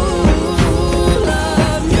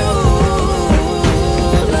love, new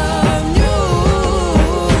love, new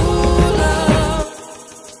love.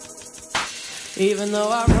 Even though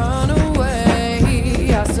I run away,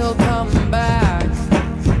 I still come back.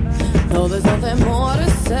 No, there's nothing more to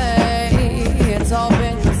say, it's all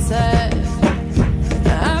been said.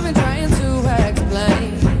 I've been trying to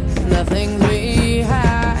explain the things we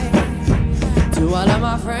had to all of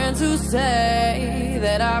my friends who say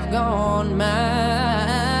that I've gone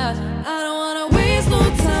mad. I don't wanna waste no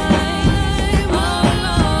time all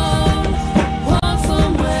alone. Want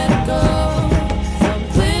somewhere to go,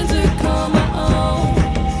 something to call my own.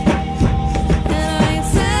 And I ain't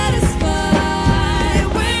satisfied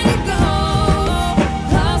when you go,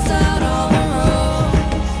 lost out on the road,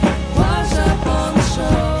 washed up on the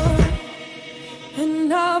shore.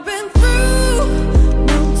 And I've been through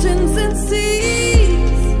mountains and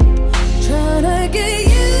seas, trying to get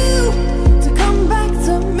you to come back to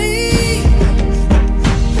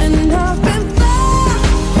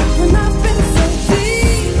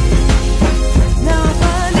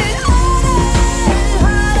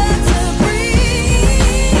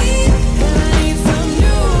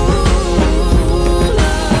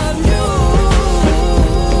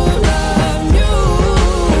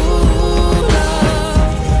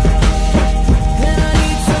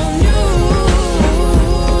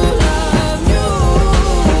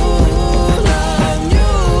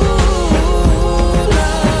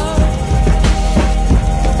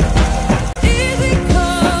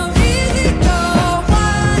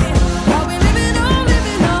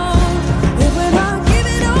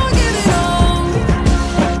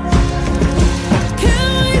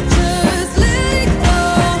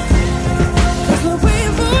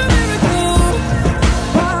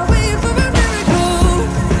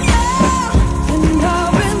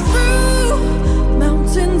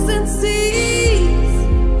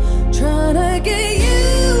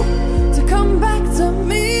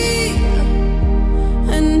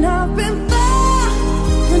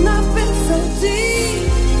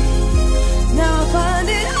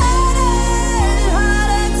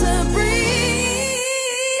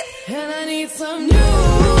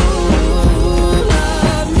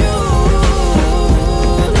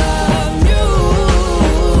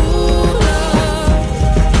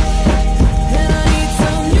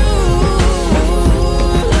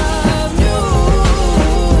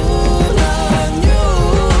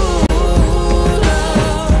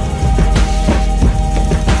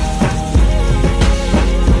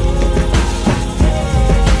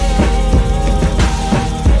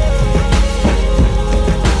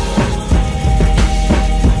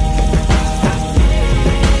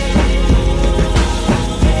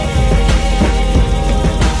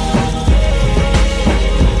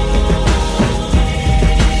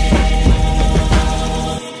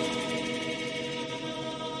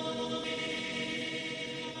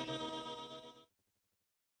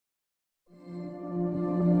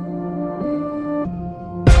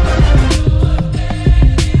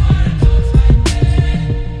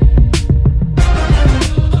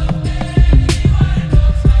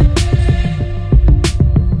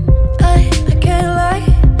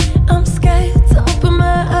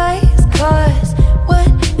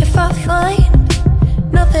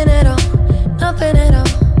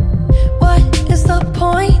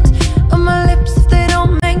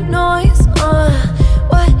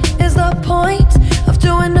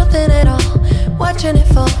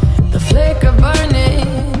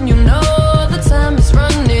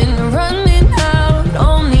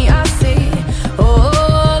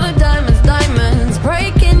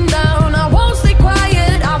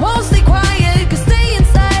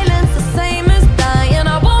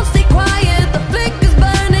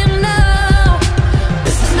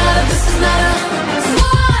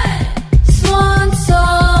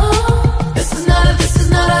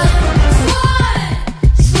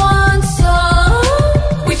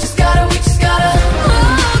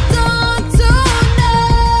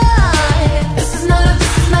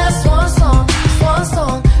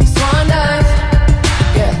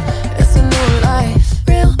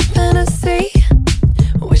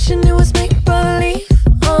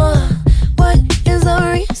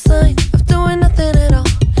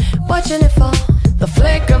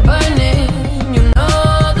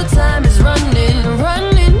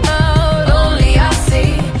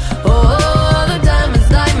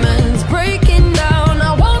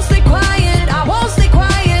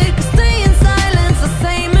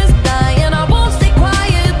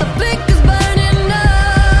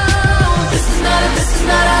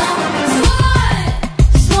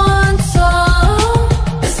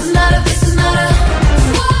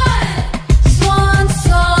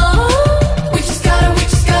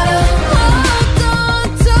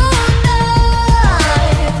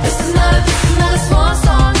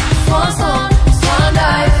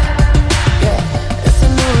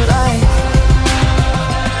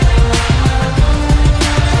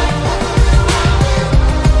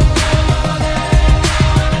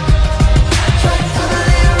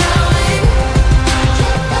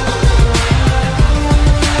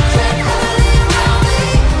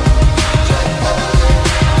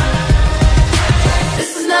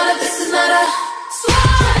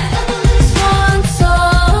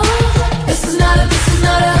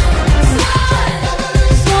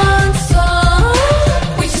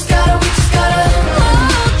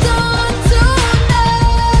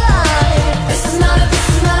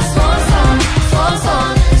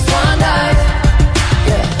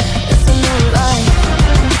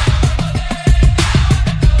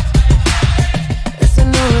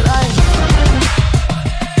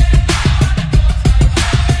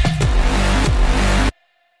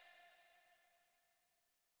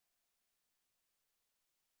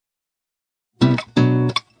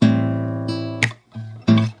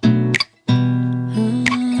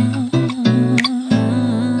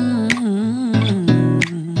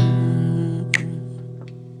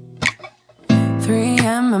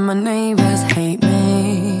just hate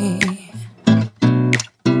me.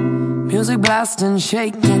 Music blasting,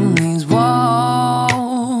 shaking these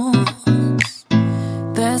walls.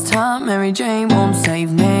 This time Mary Jane won't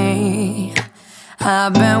save me.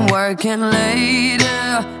 I've been working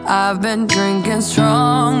later, I've been drinking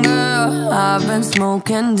stronger, I've been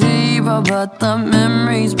smoking deeper, but the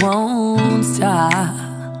memories won't stop.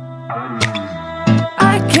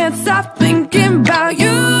 I can't stop thinking about you.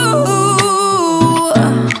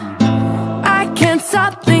 I can't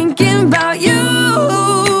stop thinking about you.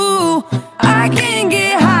 I can't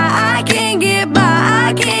get high, I can't get by,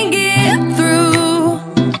 I can't get through.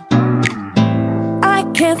 I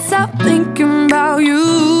can't stop thinking about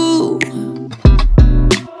you.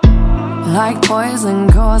 Like poison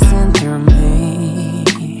coursing through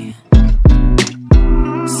me,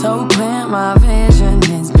 so clear my vision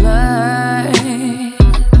is blurred.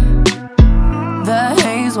 The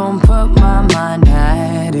haze won't put my mind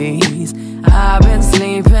at ease. I've been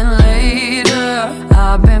sleeping later,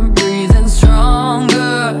 I've been breathing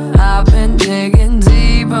stronger, I've been digging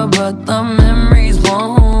deeper, but the memories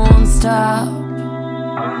won't stop.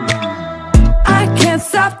 I can't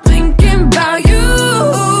stop thinking about you.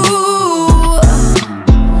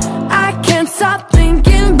 I can't stop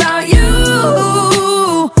thinking about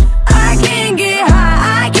you. I can't get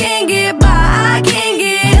high, I can't get by, I can't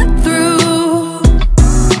get through.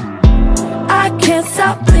 I can't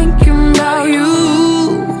stop thinking about you.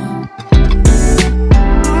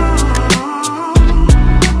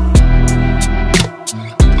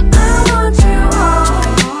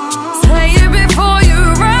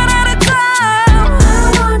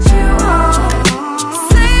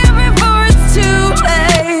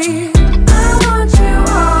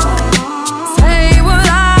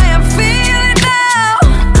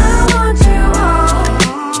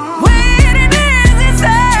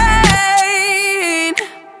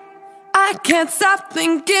 Can't stop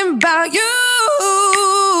thinking about you.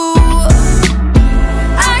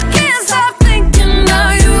 I can't stop thinking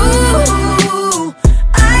about you.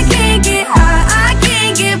 I can't get high, I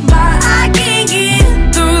can't get by, I can't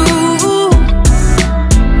get through.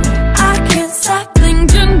 I can't stop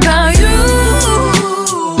thinking about you.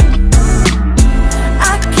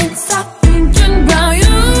 I can't stop thinking about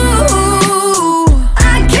you. I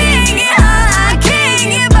can't get high, I can't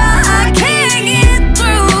get by, I can't get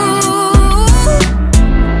through.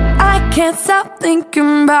 I can't stop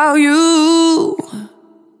thinking about you.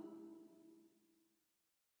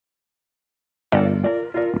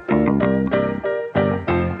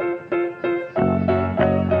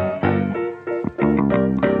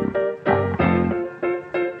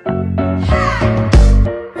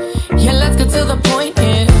 Yeah, let's get to the point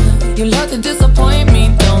here. You love to disappoint me,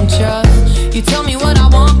 don't ya? You tell me what I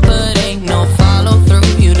want, but ain't no follow through.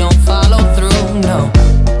 You don't follow through, no.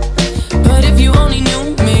 But if you only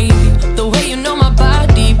knew me the way you know my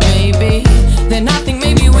body, baby, then I think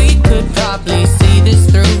maybe we could probably see this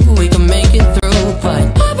through. We could make it through, but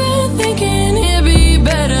I've been thinking it'd be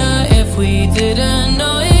better if we didn't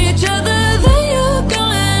know each other. Then you go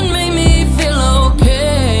and make me feel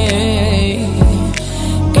okay.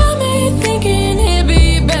 Got me thinking it'd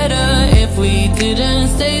be better if we didn't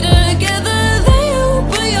stay together. Then you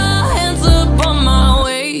put your hands up on my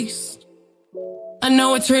waist. I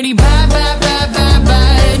know it's really bad, bad, bad, bad,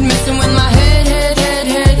 bad, messing with my head, head, head,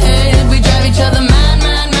 head, head. We drive each other mad,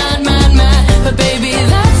 mad, mad, mad, mad. But baby,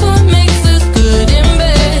 that's what makes us good in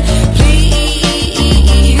bed.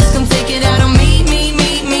 Please, come take it out on me, me,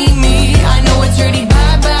 me, me, me. I know it's really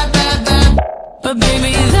bad, bad, bad, bad, but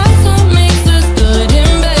baby, that's what makes us good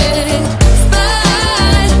in bed.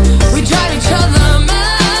 Bad, we drive each other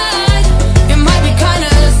mad. It might be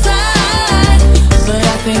kinda sad, but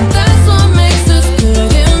I think that's what makes us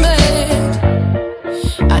good in bed.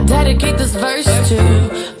 I dedicate this verse to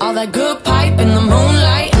all that good pipe in the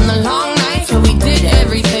moonlight and the long nights where we did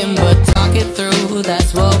everything but talk it through.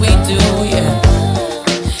 That's what we do, yeah.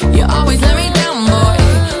 You always let me down, boy,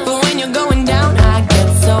 but when you're going down, I get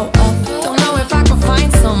so up. Don't know if I could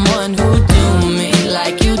find someone who do me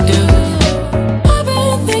like you do. I've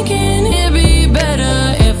been thinking it'd be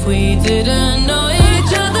better if we didn't know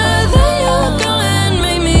each other. Then you go and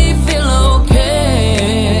make me feel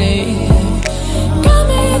okay. Got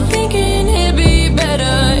me thinking it'd be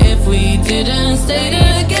better if we didn't stay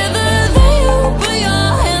together.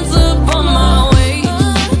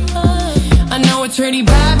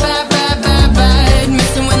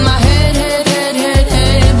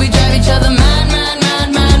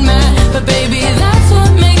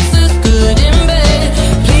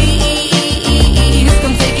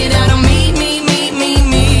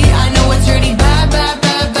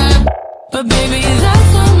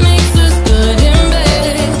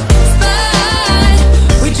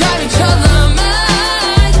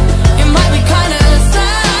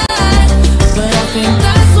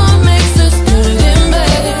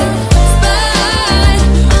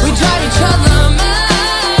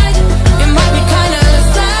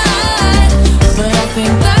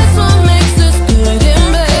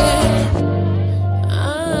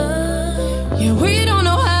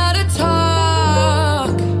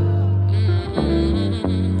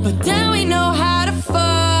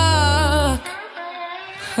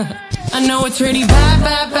 know it's really bad,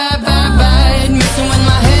 bad, bad, bad, bad. Messing with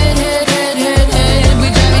my head, head, head, head, head. We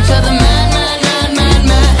drive each other mad, mad, mad, mad,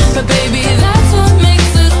 mad. But baby, that's what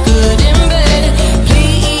makes us good in bed.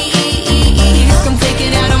 Please, come take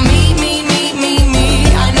it out on me, me, me, me, me.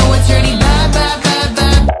 I know it's really bad, bad, bad,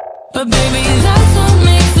 bad. But baby, that's what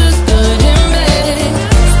makes us good in bed.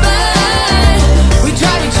 It's bad. We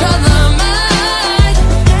drive each other mad.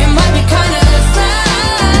 It might be kinda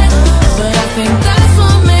sad, but I think that's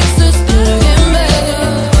what makes us good in bed.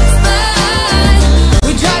 It's bad.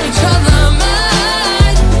 We drive each other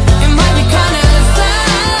mad. It might be kinda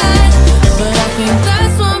sad, but I think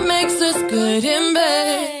that's what makes us good in bed.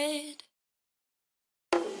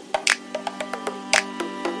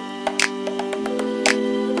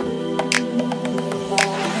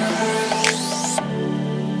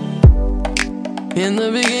 In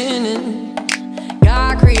the beginning,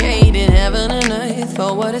 God created heaven and earth.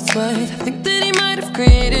 For what it's worth, I think that He might have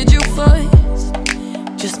created you first.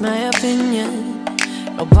 Just my opinion.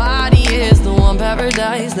 Nobody is the one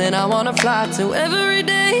paradise that I wanna fly to every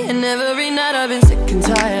day and every night. I've been sick and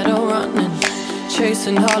tired of running,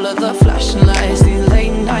 chasing all of the flashing lights. These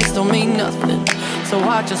late nights don't mean nothing, so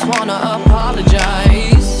I just wanna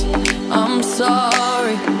apologize. I'm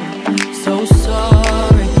sorry, so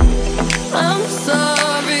sorry. I'm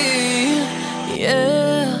sorry,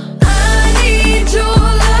 yeah. I need your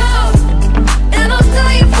love, and I'll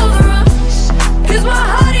tell you for the rush, 'cause my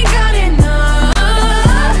heart ain't got enough.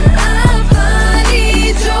 I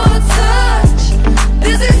need your touch,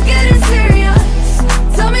 this is getting serious.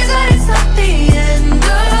 Tell me that it's not the end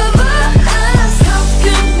of us. How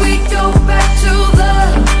can we go back to the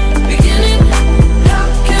beginning? How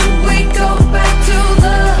can we go back to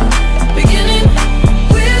the beginning?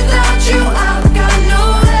 Without you, I've got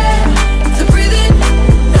nowhere to breathe in.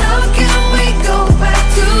 How can we go back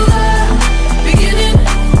to the beginning?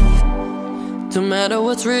 No matter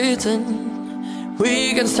what's written,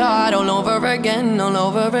 we can start all over again, all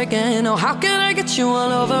over again. Oh, how can I get you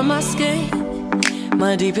all over my skin?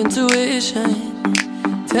 My deep intuition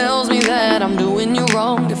tells me that I'm doing you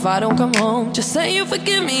wrong if I don't come home. Just say you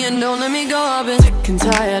forgive me and don't let me go. I've been sick and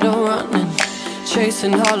tired of running,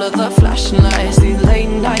 chasing all of the flashing lights. These late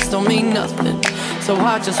nights don't mean nothing, so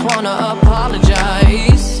I just wanna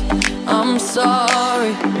apologize. I'm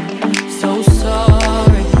sorry, so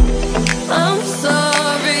sorry. I'm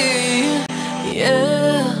sorry,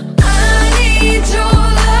 yeah. I need your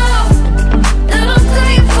love, and I'll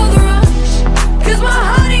tell you for the rush, 'cause my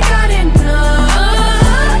heart ain't got enough.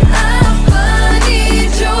 I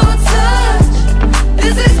need your touch,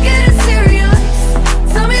 this is getting serious.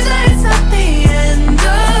 Tell me that it's not the end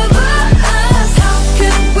of us. How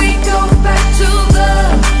can we go back to the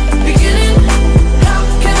beginning? How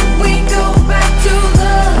can we go back to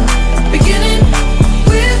the beginning?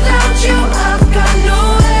 Without you, I've got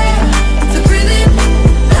nowhere to breathe in.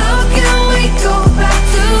 How can we go back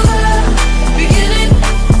to the beginning?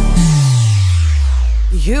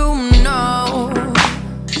 You know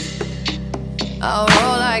I'll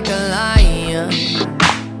roll like a lion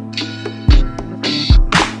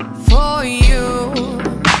for you.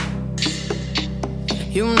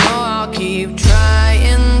 You know I'll keep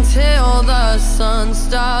trying till the sun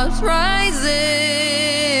starts rising.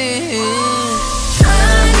 I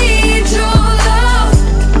need your love,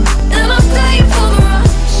 and I'll tell you for the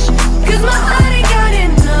rush, 'cause my heart ain't got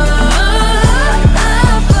enough.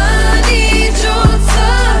 I need your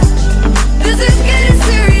touch, this is getting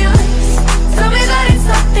serious. Tell me that it's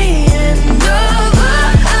not the end of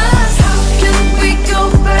us. How can we go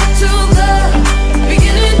back to the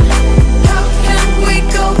beginning? How can we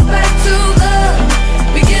go back to the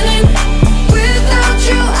beginning? Without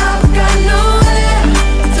you, I've got nowhere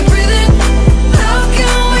to breathe in. How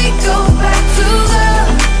can we go back to the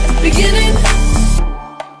beginning?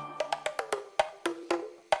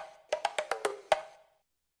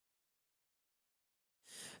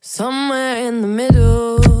 Somewhere in the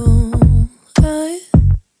middle, I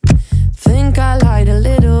think I lied a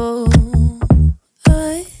little.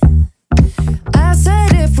 I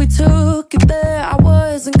said if we took it there, I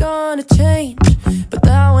wasn't gonna change, but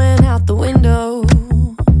that went out the window,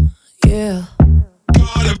 yeah.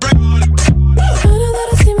 I know that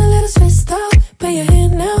I seem a little stressed out, but you're here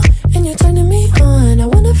now, and you're turning me on. I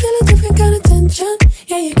wanna feel a different kind of tension,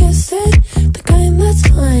 yeah, you guessed it, the kind that's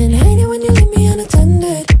fine. Hate it when you leave me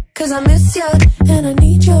unattended, 'cause I miss you, and I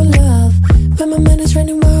need your love. When my mind is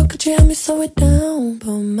running wild, could you help me slow it down?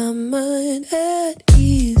 Put my mind at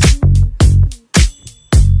ease.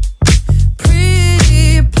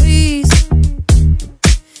 Pretty please,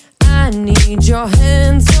 I need your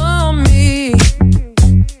hands on me.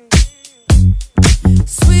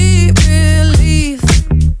 Sweet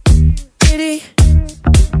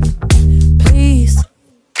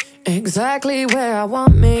exactly where I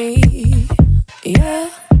want me. Yeah,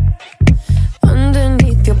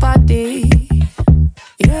 underneath your body.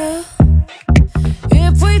 Yeah,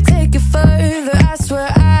 if we take it further, I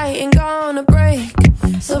swear I ain't gonna break.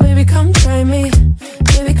 So baby, come try me.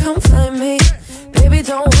 Baby, come find me. Baby,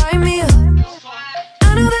 don't wind me up.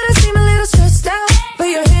 I know that I seem a little stressed out, but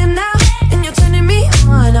you're here now, and you're turning me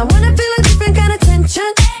on. I wanna feel a different kind of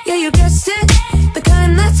tension. Yeah, you guessed it, the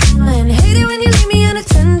kind that's fine. Hate it when you leave me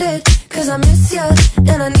unattended, cause I miss you,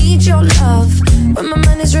 and I need your love. When my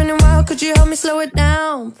mind is running wild, could you help me slow it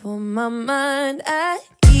down? Put my mind at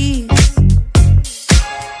ease.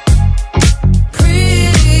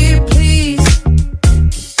 Pretty please,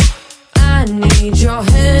 I need your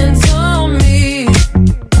hands on me.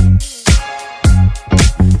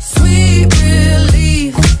 Sweet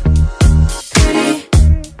relief. Pretty,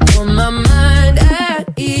 put my mind at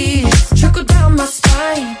ease. Trickle down my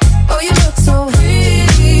spine. Oh, you look so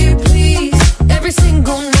pretty, please. Every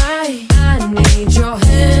single night, I need your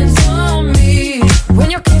hands on me. When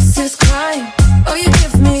your kisses climb, oh, you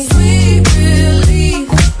give me sweet relief.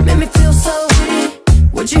 Make me feel so weak.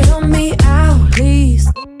 Would you help me out, please?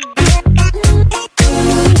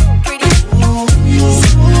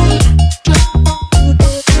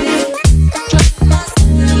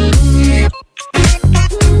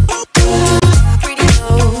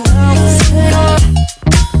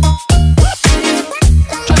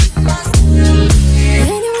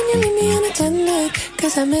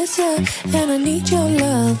 I miss you, and I need your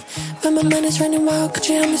love. When my mind is running wild, could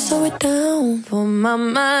you help me slow it down? Put my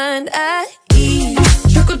mind at ease.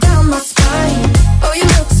 Trickle down my spine. Oh, you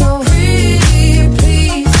look so real.